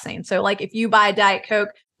polysiloxane. So like if you buy a Diet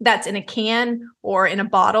Coke that's in a can or in a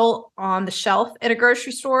bottle on the shelf at a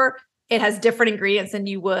grocery store, it has different ingredients than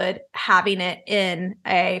you would having it in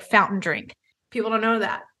a fountain drink. People don't know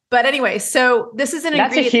that. But anyway, so this is an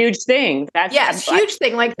That's ingredient. a huge thing. It's a huge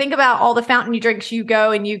thing. Like think about all the fountain drinks you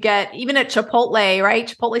go and you get, even at Chipotle, right?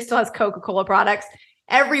 Chipotle still has Coca-Cola products.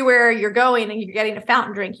 Everywhere you're going and you're getting a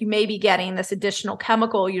fountain drink, you may be getting this additional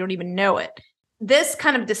chemical. You don't even know it. This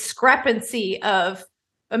kind of discrepancy of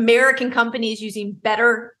American companies using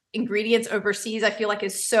better ingredients overseas, I feel like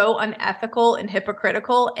is so unethical and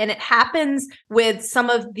hypocritical. And it happens with some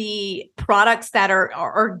of the products that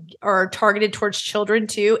are targeted towards children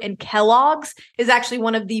too. And Kellogg's is actually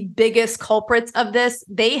one of the biggest culprits of this.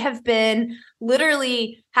 They have been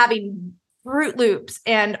literally having Fruit Loops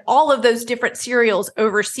and all of those different cereals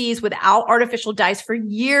overseas without artificial dyes for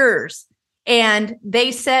years. And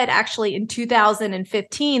they said actually in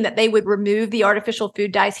 2015 that they would remove the artificial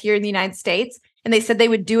food dyes here in the United States. And they said they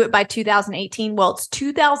would do it by 2018. Well, it's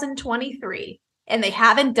 2023 and they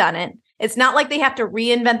haven't done it. It's not like they have to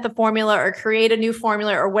reinvent the formula or create a new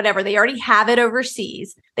formula or whatever. They already have it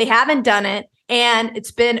overseas. They haven't done it. And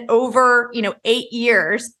it's been over, 8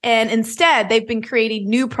 years. And instead they've been creating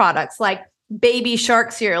new products like baby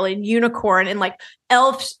shark cereal and unicorn and like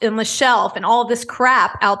Elf in the Shelf and all of this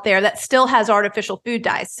crap out there that still has artificial food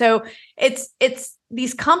dyes. So it's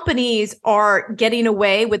these companies are getting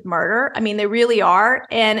away with murder. I mean, they really are.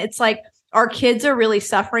 And it's like our kids are really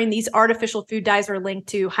suffering. These artificial food dyes are linked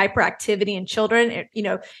to hyperactivity in children.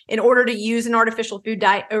 In order to use an artificial food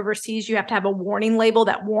dye overseas, you have to have a warning label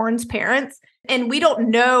that warns parents. And we don't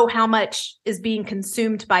know how much is being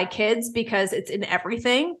consumed by kids because it's in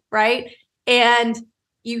everything, right? And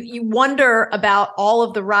you wonder about all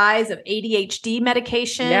of the rise of ADHD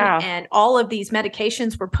medication and all of these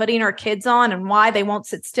medications we're putting our kids on and why they won't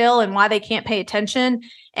sit still and why they can't pay attention.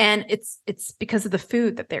 And it's because of the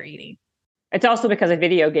food that they're eating. It's also because of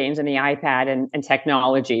video games and the iPad and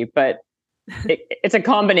technology, but it's a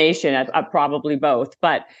combination of probably both.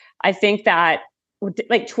 But I think that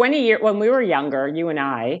like 20 years, when we were younger, you and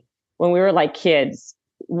I, when we were like kids,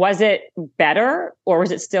 was it better or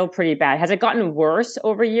was it still pretty bad? Has it gotten worse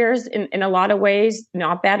over years in a lot of ways,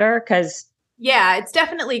 not better? Yeah, it's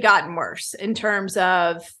definitely gotten worse in terms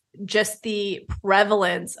of just the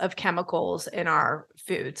prevalence of chemicals in our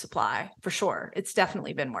food supply, for sure. It's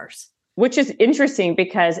definitely been worse. Which is interesting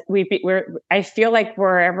because I feel like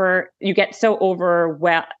wherever you get so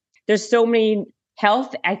overwhelmed, there's so many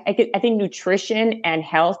health. I think nutrition and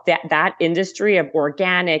health, that industry of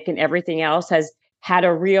organic and everything else has had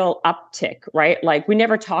a real uptick, right? Like we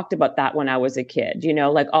never talked about that when I was a kid,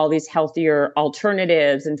 like all these healthier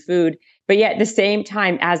alternatives and food. But yet at the same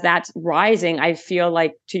time as that's rising, I feel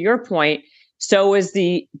like, to your point, so is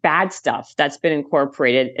the bad stuff that's been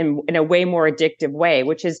incorporated in a way more addictive way,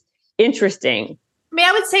 which is interesting. I mean,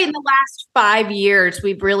 I would say in the last 5 years,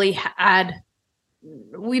 we've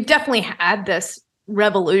definitely had this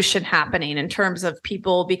revolution happening in terms of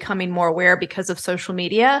people becoming more aware because of social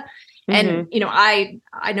media. And, I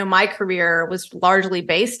know my career was largely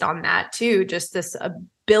based on that too, just this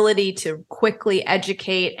ability to quickly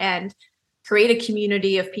educate and create a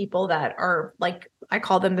community of people that are like, I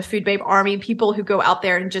call them the Food Babe Army, people who go out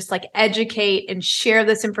there and just like educate and share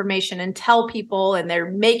this information and tell people, and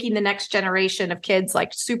they're making the next generation of kids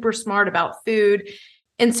like super smart about food.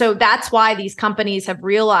 And so that's why these companies have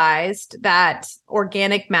realized that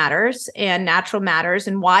organic matters and natural matters,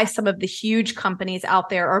 and why some of the huge companies out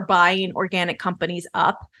there are buying organic companies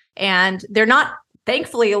up. And they're not,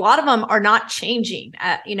 thankfully, a lot of them are not changing.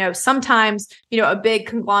 Sometimes, a big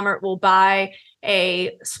conglomerate will buy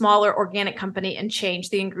a smaller organic company and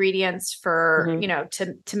change the ingredients for,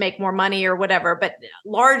 to make more money or whatever. But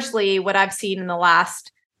largely what I've seen in the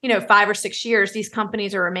last 5 or 6 years, these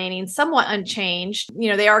companies are remaining somewhat unchanged.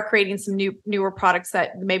 They are creating some newer products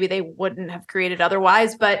that maybe they wouldn't have created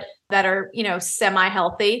otherwise, but that are,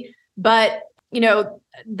 semi-healthy. But,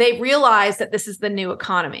 they realize that this is the new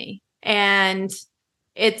economy. And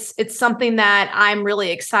it's something that I'm really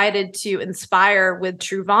excited to inspire with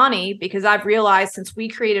True Vani, because I've realized since we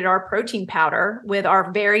created our protein powder with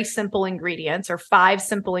our very simple ingredients, or 5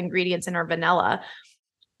 simple ingredients in our vanilla,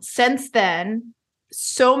 since then,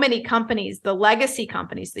 so many companies, the legacy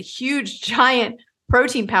companies, the huge giant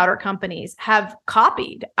protein powder companies have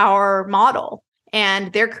copied our model,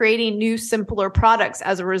 and they're creating new, simpler products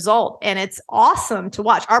as a result. And it's awesome to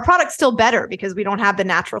watch. Our product's still better because we don't have the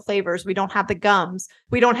natural flavors. We don't have the gums.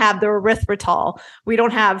 We don't have the erythritol. We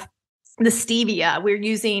don't have the stevia. We're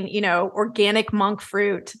using, organic monk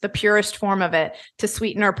fruit, the purest form of it, to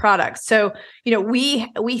sweeten our products. So,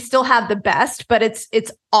 we still have the best, but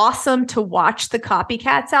it's awesome to watch the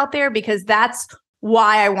copycats out there, because that's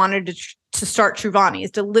why I wanted to to start Vani,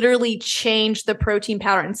 is to literally change the protein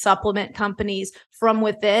powder and supplement companies from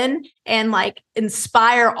within and like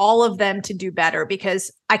inspire all of them to do better.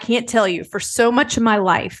 Because I can't tell you, for so much of my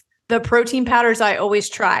life, the protein powders I always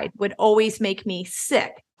tried would always make me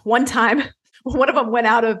sick. One time, one of them went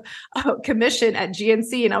out of commission at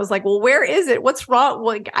GNC, and I was like, well, where is it? What's wrong?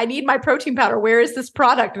 Like, I need my protein powder. Where is this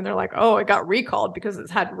product? And they're like, oh, it got recalled because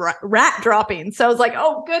it's had rat droppings. So I was like,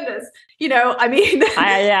 oh goodness. I mean,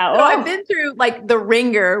 yeah. So I've been through like the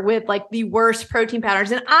ringer with like the worst protein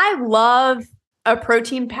powders. And I love a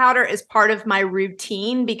protein powder as part of my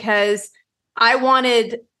routine because I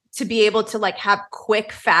wanted to be able to like have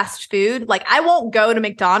quick, fast food. Like I won't go to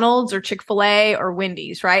McDonald's or Chick-fil-A or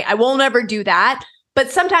Wendy's, right? I won't ever do that.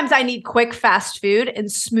 But sometimes I need quick, fast food, and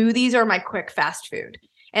smoothies are my quick, fast food.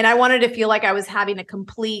 And I wanted to feel like I was having a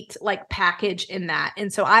complete like package in that.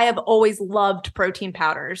 And so I have always loved protein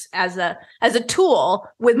powders as a tool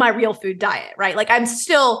with my real food diet, right? Like I'm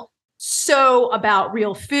still so about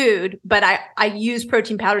real food, but I use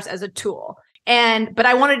protein powders as a tool. But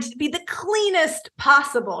I wanted it to be the cleanest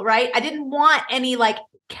possible, right? I didn't want any like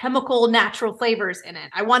chemical natural flavors in it.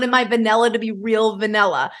 I wanted my vanilla to be real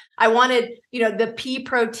vanilla. I wanted, the pea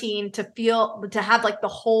protein to have like the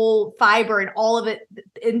whole fiber and all of it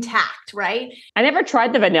intact, right? I never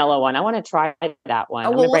tried the vanilla one. I want to try that one.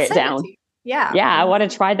 Oh, I'm going to write it down. Yeah. Yeah. I want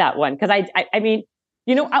to try that one. Cause I mean,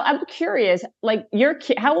 I'm curious, like your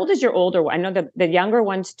kid, how old is your older one? I know the younger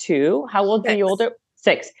one's 2. How old is the older?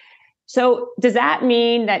 6. So does that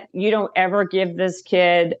mean that you don't ever give this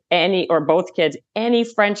kid or both kids any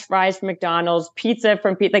French fries from McDonald's, pizza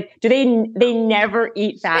from like, do they never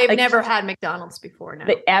eat that? They've like, never had McDonald's before now.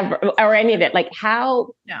 They ever, or any of it. Like how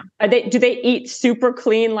do they eat super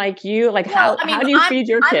clean like you? Like how do you feed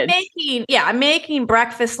your kids? I'm making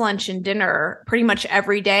breakfast, lunch, and dinner pretty much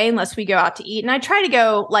every day unless we go out to eat. And I try to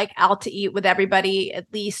go like out to eat with everybody at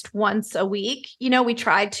least once a week. We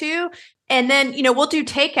try to. And then, we'll do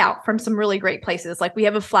takeout from some really great places. Like we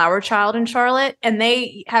have a Flower Child in Charlotte, and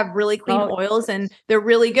they have really clean oils and they're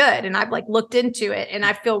really good. And I've like looked into it, and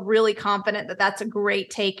I feel really confident that that's a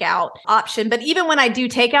great takeout option. But even when I do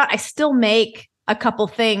takeout, I still make a couple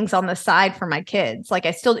things on the side for my kids. Like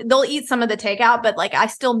they'll eat some of the takeout, but like I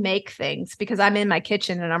still make things because I'm in my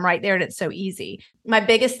kitchen and I'm right there and it's so easy. My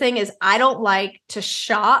biggest thing is I don't like to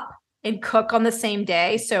shop and cook on the same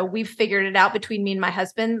day. So we've figured it out between me and my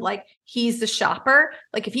husband. Like he's the shopper.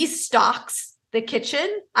 Like if he stocks the kitchen,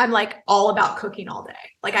 I'm like all about cooking all day.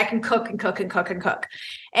 Like I can cook and cook and cook and cook.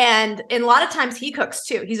 And a lot of times he cooks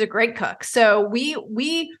too. He's a great cook. So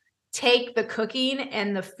we take the cooking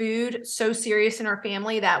and the food so serious in our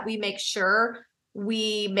family that we make sure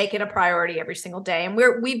we make it a priority every single day. And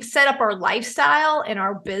we've set up our lifestyle and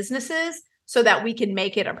our businesses so that we can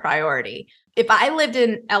make it a priority. If I lived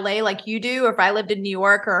in LA like you do, or if I lived in New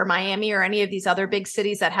York or Miami or any of these other big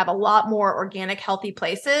cities that have a lot more organic, healthy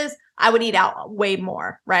places, I would eat out way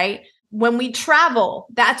more, right? When we travel,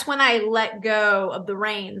 that's when I let go of the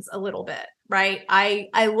reins a little bit, right? I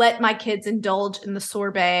let my kids indulge in the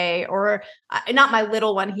sorbet, or not my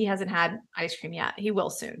little one. He hasn't had ice cream yet. He will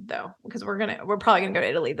soon though, because we're probably gonna go to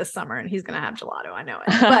Italy this summer and he's gonna have gelato. I know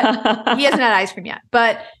it, but he hasn't had ice cream yet.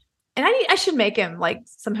 And I should make him like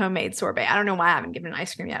some homemade sorbet. I don't know why I haven't given him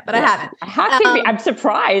ice cream yet, but I haven't. I'm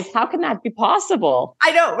surprised. How can that be possible?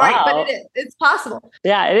 I know, right? Wow. But it is. It's possible.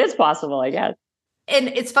 Yeah, it is possible, I guess. And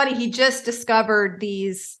it's funny. He just discovered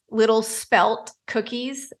these little spelt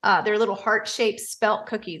cookies. They're little heart-shaped spelt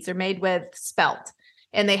cookies. They're made with spelt,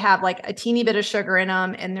 and they have like a teeny bit of sugar in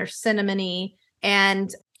them, and they're cinnamony. And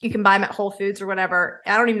you can buy them at Whole Foods or whatever.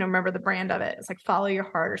 I don't even remember the brand of it. It's like Follow Your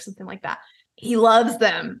Heart or something like that. He loves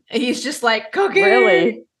them. He's just like, cookie.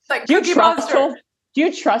 Really? Like, do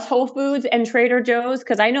you trust Whole Foods and Trader Joe's?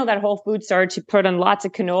 Because I know that Whole Foods started to put on lots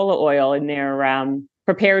of canola oil in their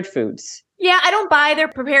prepared foods. Yeah, I don't buy their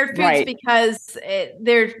prepared foods because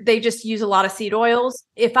they just use a lot of seed oils.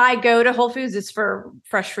 If I go to Whole Foods, it's for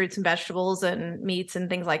fresh fruits and vegetables and meats and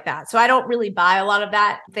things like that. So I don't really buy a lot of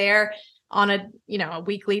that there on a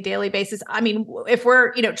weekly, daily basis. I mean, if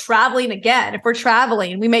we're, if we're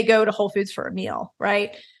traveling, we may go to Whole Foods for a meal,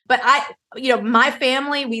 right? But my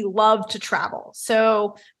family, we love to travel.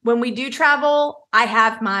 So when we do travel, I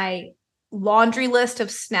have my laundry list of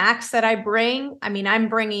snacks that I bring. I mean, I'm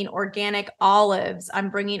bringing organic olives.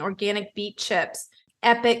 I'm bringing organic beet chips,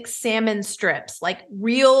 epic salmon strips, like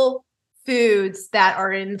real foods that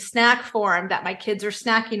are in snack form that my kids are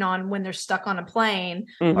snacking on when they're stuck on a plane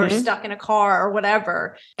or stuck in a car or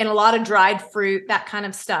whatever. And a lot of dried fruit, that kind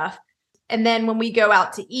of stuff. And then when we go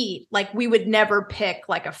out to eat, like we would never pick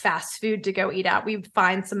like a fast food to go eat at. We'd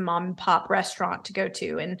find some mom and pop restaurant to go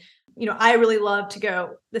to. And I really love to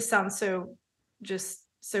go. This sounds so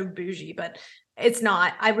bougie, but it's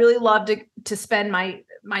not. I really love to spend my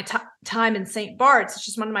time in St. Bart's. It's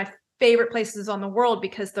just one of my favorite places on the world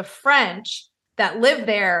because the French that live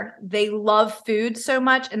there, they love food so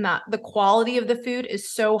much, and the quality of the food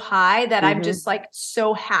is so high that I'm just like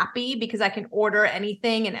so happy because I can order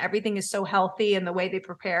anything and everything is so healthy, and the way they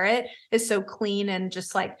prepare it is so clean and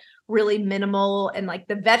just like really minimal, and like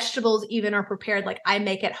the vegetables even are prepared like I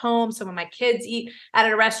make at home. So when my kids eat at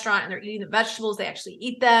a restaurant and they're eating the vegetables, they actually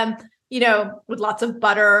eat them, with lots of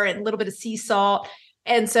butter and a little bit of sea salt.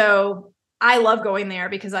 And so I love going there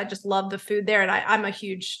because I just love the food there. And I'm a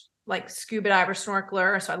huge like scuba diver,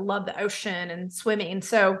 snorkeler. So I love the ocean and swimming.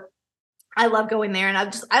 So I love going there, and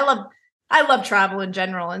I love travel in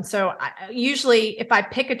general. And so usually if I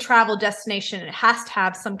pick a travel destination, it has to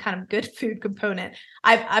have some kind of good food component.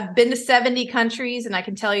 I've been to 70 countries, and I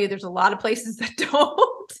can tell you there's a lot of places that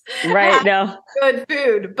don't have good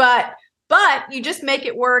food, but you just make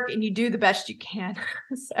it work and you do the best you can.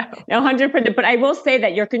 So 100%. But I will say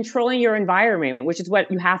that you're controlling your environment, which is what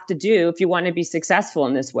you have to do if you want to be successful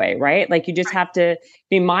in this way, right? Like you just have to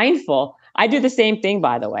be mindful. I do the same thing,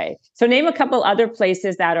 by the way. So name a couple other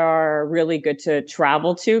places that are really good to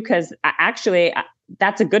travel to, because actually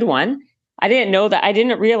that's a good one. I didn't know that. I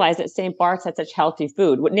didn't realize that St. Bart's had such healthy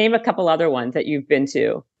food. Name a couple other ones that you've been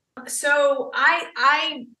to. So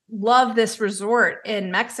I love this resort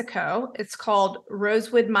in Mexico. It's called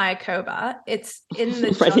Rosewood Mayacoba. It's in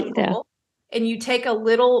the jungle, and you take a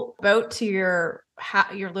little boat to your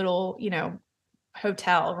little,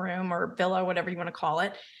 hotel room or villa, whatever you want to call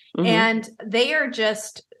it. And they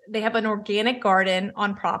have an organic garden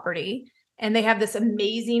on property, and they have this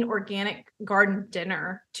amazing organic garden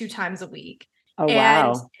dinner 2 times a week. Oh,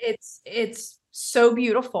 wow. And it's so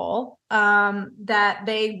beautiful that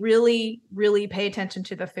they really, really pay attention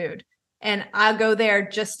to the food. And I go there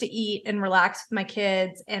just to eat and relax with my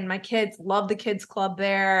kids, and my kids love the kids club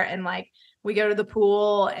there. And like, we go to the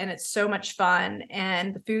pool, and it's so much fun,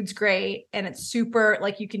 and the food's great. And it's super,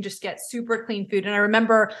 like, you can just get super clean food. And I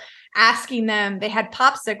remember asking them, they had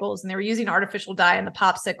popsicles, and they were using artificial dye in the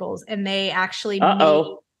popsicles. And they actually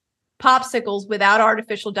made popsicles without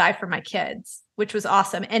artificial dye for my kids, which was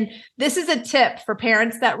awesome. And this is a tip for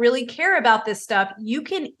parents that really care about this stuff. You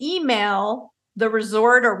can email the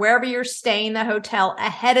resort or wherever you're staying, the hotel,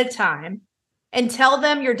 ahead of time, and tell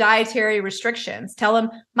them your dietary restrictions. Tell them,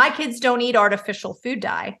 my kids don't eat artificial food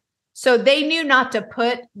dye. So they knew not to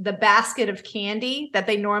put the basket of candy that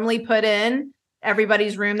they normally put in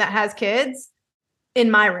everybody's room that has kids in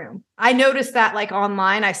my room. I noticed that like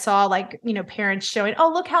online, I saw like, parents showing,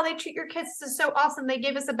 oh, look how they treat your kids. This is so awesome. They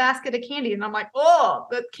gave us a basket of candy. And I'm like, oh,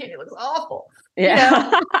 that candy looks awful. Yeah.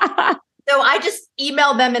 So I just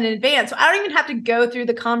emailed them in advance. So I don't even have to go through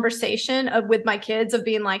the conversation with my kids of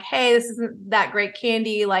being like, hey, this isn't that great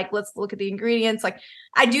candy. Like, let's look at the ingredients. Like,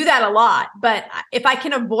 I do that a lot. But if I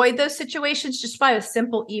can avoid those situations just by a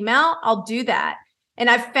simple email, I'll do that. And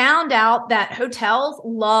I've found out that hotels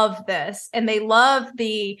love this, and they love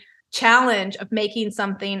the challenge of making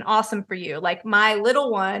something awesome for you. Like my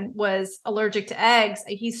little one was allergic to eggs.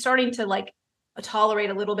 He's starting to like tolerate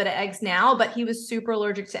a little bit of eggs now, but he was super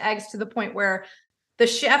allergic to eggs to the point where the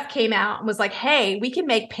chef came out and was like, hey, we can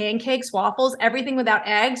make pancakes, waffles, everything without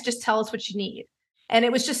eggs. Just tell us what you need. And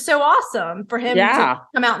it was just so awesome for him to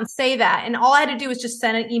come out and say that. And all I had to do was just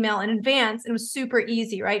send an email in advance. It was super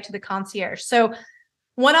easy, right, to the concierge. So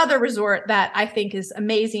one other resort that I think is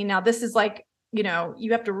amazing. Now, this is like,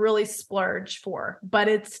 you have to really splurge for, but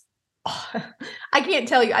I can't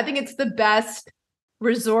tell you. I think it's the best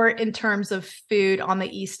resort in terms of food on the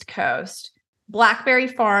East Coast. Blackberry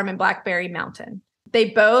Farm and Blackberry Mountain. They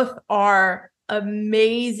both are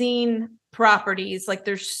amazing properties. Like,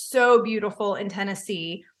 they're so beautiful in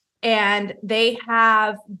Tennessee, and they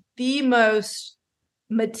have the most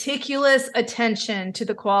meticulous attention to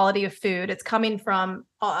the quality of food. It's coming from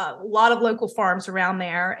a lot of local farms around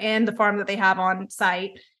there and the farm that they have on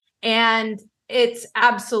site. And it's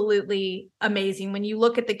absolutely amazing when you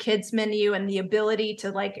look at the kids menu and the ability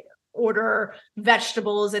to like order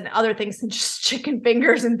vegetables and other things than just chicken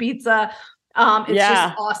fingers and pizza. It's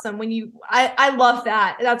just awesome. I love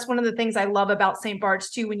that. That's one of the things I love about St.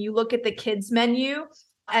 Bart's too. When you look at the kids menu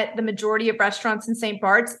at the majority of restaurants in St.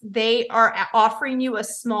 Bart's, they are offering you a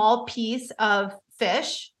small piece of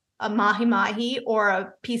fish, a mahi-mahi, or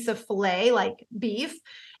a piece of filet, like beef,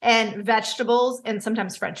 and vegetables, and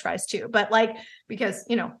sometimes French fries too. But like, because,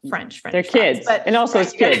 French they're fries, kids, but, and also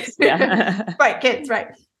it's kids. Yeah. Right. Kids. Right.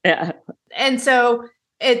 Yeah. And so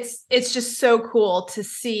it's just so cool to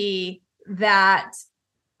see that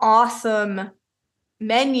awesome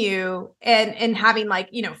menu and having like,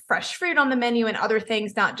 fresh fruit on the menu and other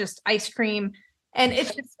things, not just ice cream. And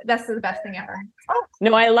that's the best thing ever. Oh,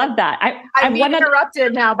 no, I love that. I'm being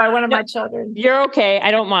interrupted now by one of my children. You're okay.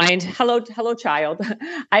 I don't mind. Hello, child.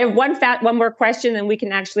 I have one more question, and we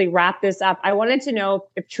can actually wrap this up. I wanted to know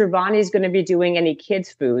if Vani is going to be doing any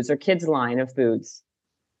kids' foods or kids' line of foods.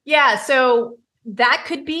 Yeah, so that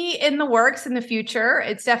could be in the works in the future.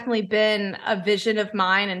 It's definitely been a vision of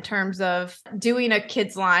mine in terms of doing a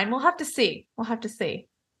kids' line. We'll have to see.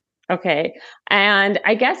 Okay. And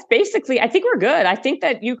I guess basically, I think we're good. I think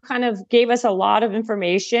that you kind of gave us a lot of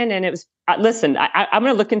information, and it was, listen, I'm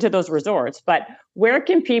going to look into those resorts, but where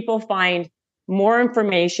can people find more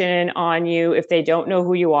information on you if they don't know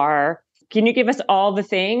who you are? Can you give us all the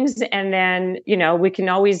things? And then, we can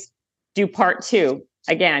always do part 2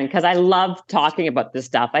 again, because I love talking about this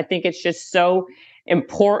stuff. I think it's just so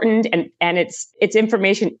important, and it's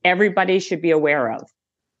information everybody should be aware of.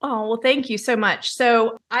 Oh, well, thank you so much.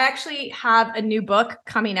 So I actually have a new book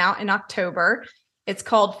coming out in October. It's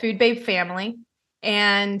called Food Babe Family.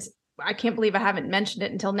 And I can't believe I haven't mentioned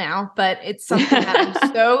it until now, but it's something that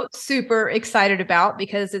I'm so super excited about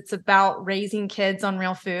because it's about raising kids on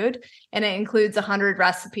real food. And it includes 100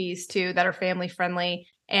 recipes too that are family friendly.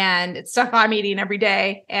 And it's stuff I'm eating every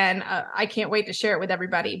day. And I can't wait to share it with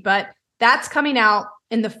everybody. But that's coming out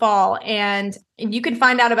in the fall. And you can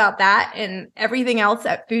find out about that and everything else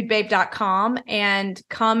at foodbabe.com, and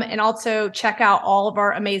come and also check out all of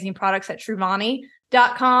our amazing products at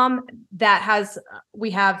TrueVani.com.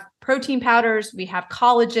 We have protein powders, we have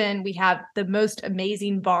collagen, we have the most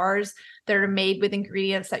amazing bars that are made with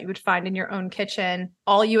ingredients that you would find in your own kitchen,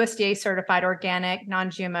 all USDA certified, organic,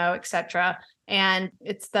 non-GMO, etc. And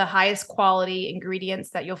it's the highest quality ingredients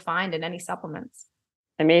that you'll find in any supplements.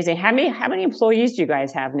 Amazing. How many employees do you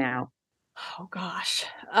guys have now? Oh gosh.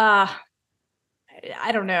 I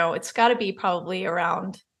don't know. It's got to be probably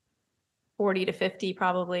around 40 to 50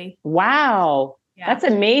 probably. Wow. Yeah. That's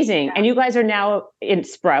amazing. Yeah. And you guys are now in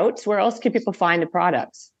Sprouts. Where else can people find the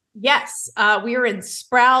products? Yes. We are in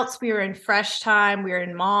Sprouts. We are in Fresh Time. We are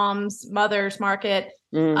in Mother's Market.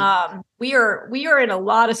 We are in a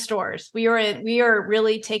lot of stores. We are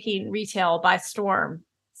really taking retail by storm.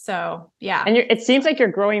 So, yeah. And it seems like you're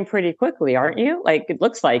growing pretty quickly, aren't you? Like, it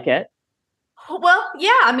looks like it. Well,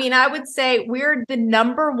 yeah. I mean, I would say we're the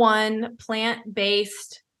number one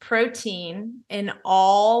plant-based protein in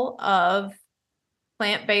all of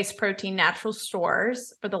plant-based protein natural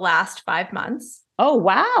stores for the last 5 months. Oh,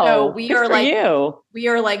 wow. So we are like, you. We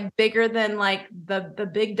are like bigger than like the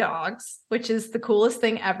big dogs, which is the coolest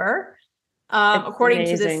thing ever.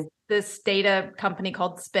 According to this data company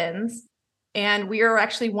called Spins. And we are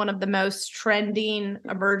actually one of the most trending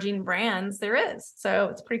emerging brands there is. So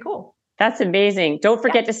it's pretty cool. That's amazing. Don't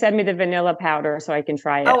forget to send me the vanilla powder so I can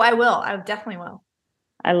try it. Oh, I will. I definitely will.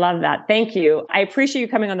 I love that. Thank you. I appreciate you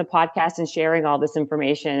coming on the podcast and sharing all this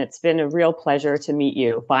information. It's been a real pleasure to meet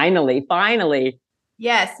you. Finally.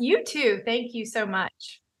 Yes, you too. Thank you so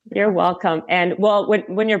much. You're welcome. And well,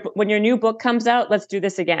 when your new book comes out, let's do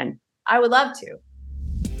this again. I would love to.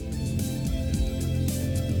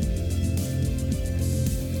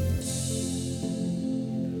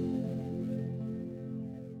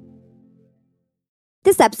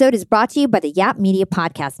 This episode is brought to you by the Yap Media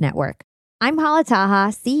Podcast Network. I'm Hala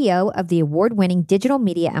Taha, CEO of the award-winning digital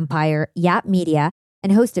media empire, Yap Media,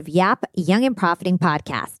 and host of Yap Young and Profiting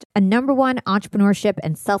Podcast, a #1 entrepreneurship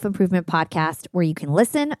and self-improvement podcast where you can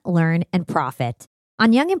listen, learn, and profit.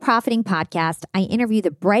 On Young and Profiting Podcast, I interview the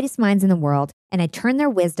brightest minds in the world, and I turn their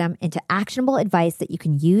wisdom into actionable advice that you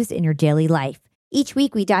can use in your daily life. Each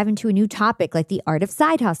week, we dive into a new topic like the art of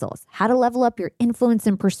side hustles, how to level up your influence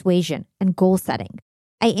and persuasion, and goal setting.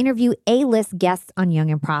 I interview A-list guests on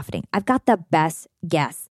Young and Profiting. I've got the best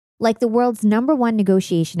guests, like the world's #1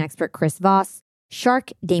 negotiation expert, Chris Voss,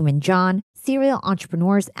 Shark Damon John, serial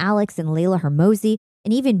entrepreneurs Alex and Layla Hermosi,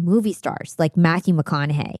 and even movie stars like Matthew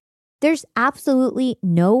McConaughey. There's absolutely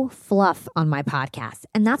no fluff on my podcast,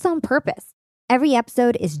 and that's on purpose. Every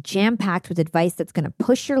episode is jam-packed with advice that's going to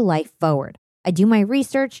push your life forward. I do my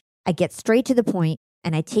research, I get straight to the point,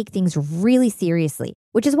 and I take things really seriously,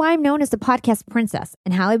 which is why I'm known as the podcast princess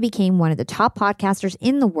and how I became one of the top podcasters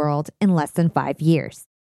in the world in less than 5 years.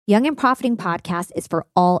 Young and Profiting Podcast is for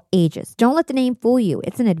all ages. Don't let the name fool you.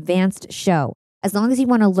 It's an advanced show. As long as you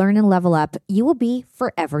want to learn and level up, you will be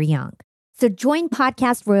forever young. So join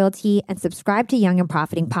podcast royalty and subscribe to Young and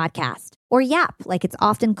Profiting Podcast, or YAP, like it's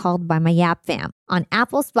often called by my YAP fam, on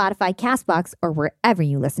Apple, Spotify, CastBox, or wherever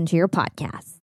you listen to your podcasts.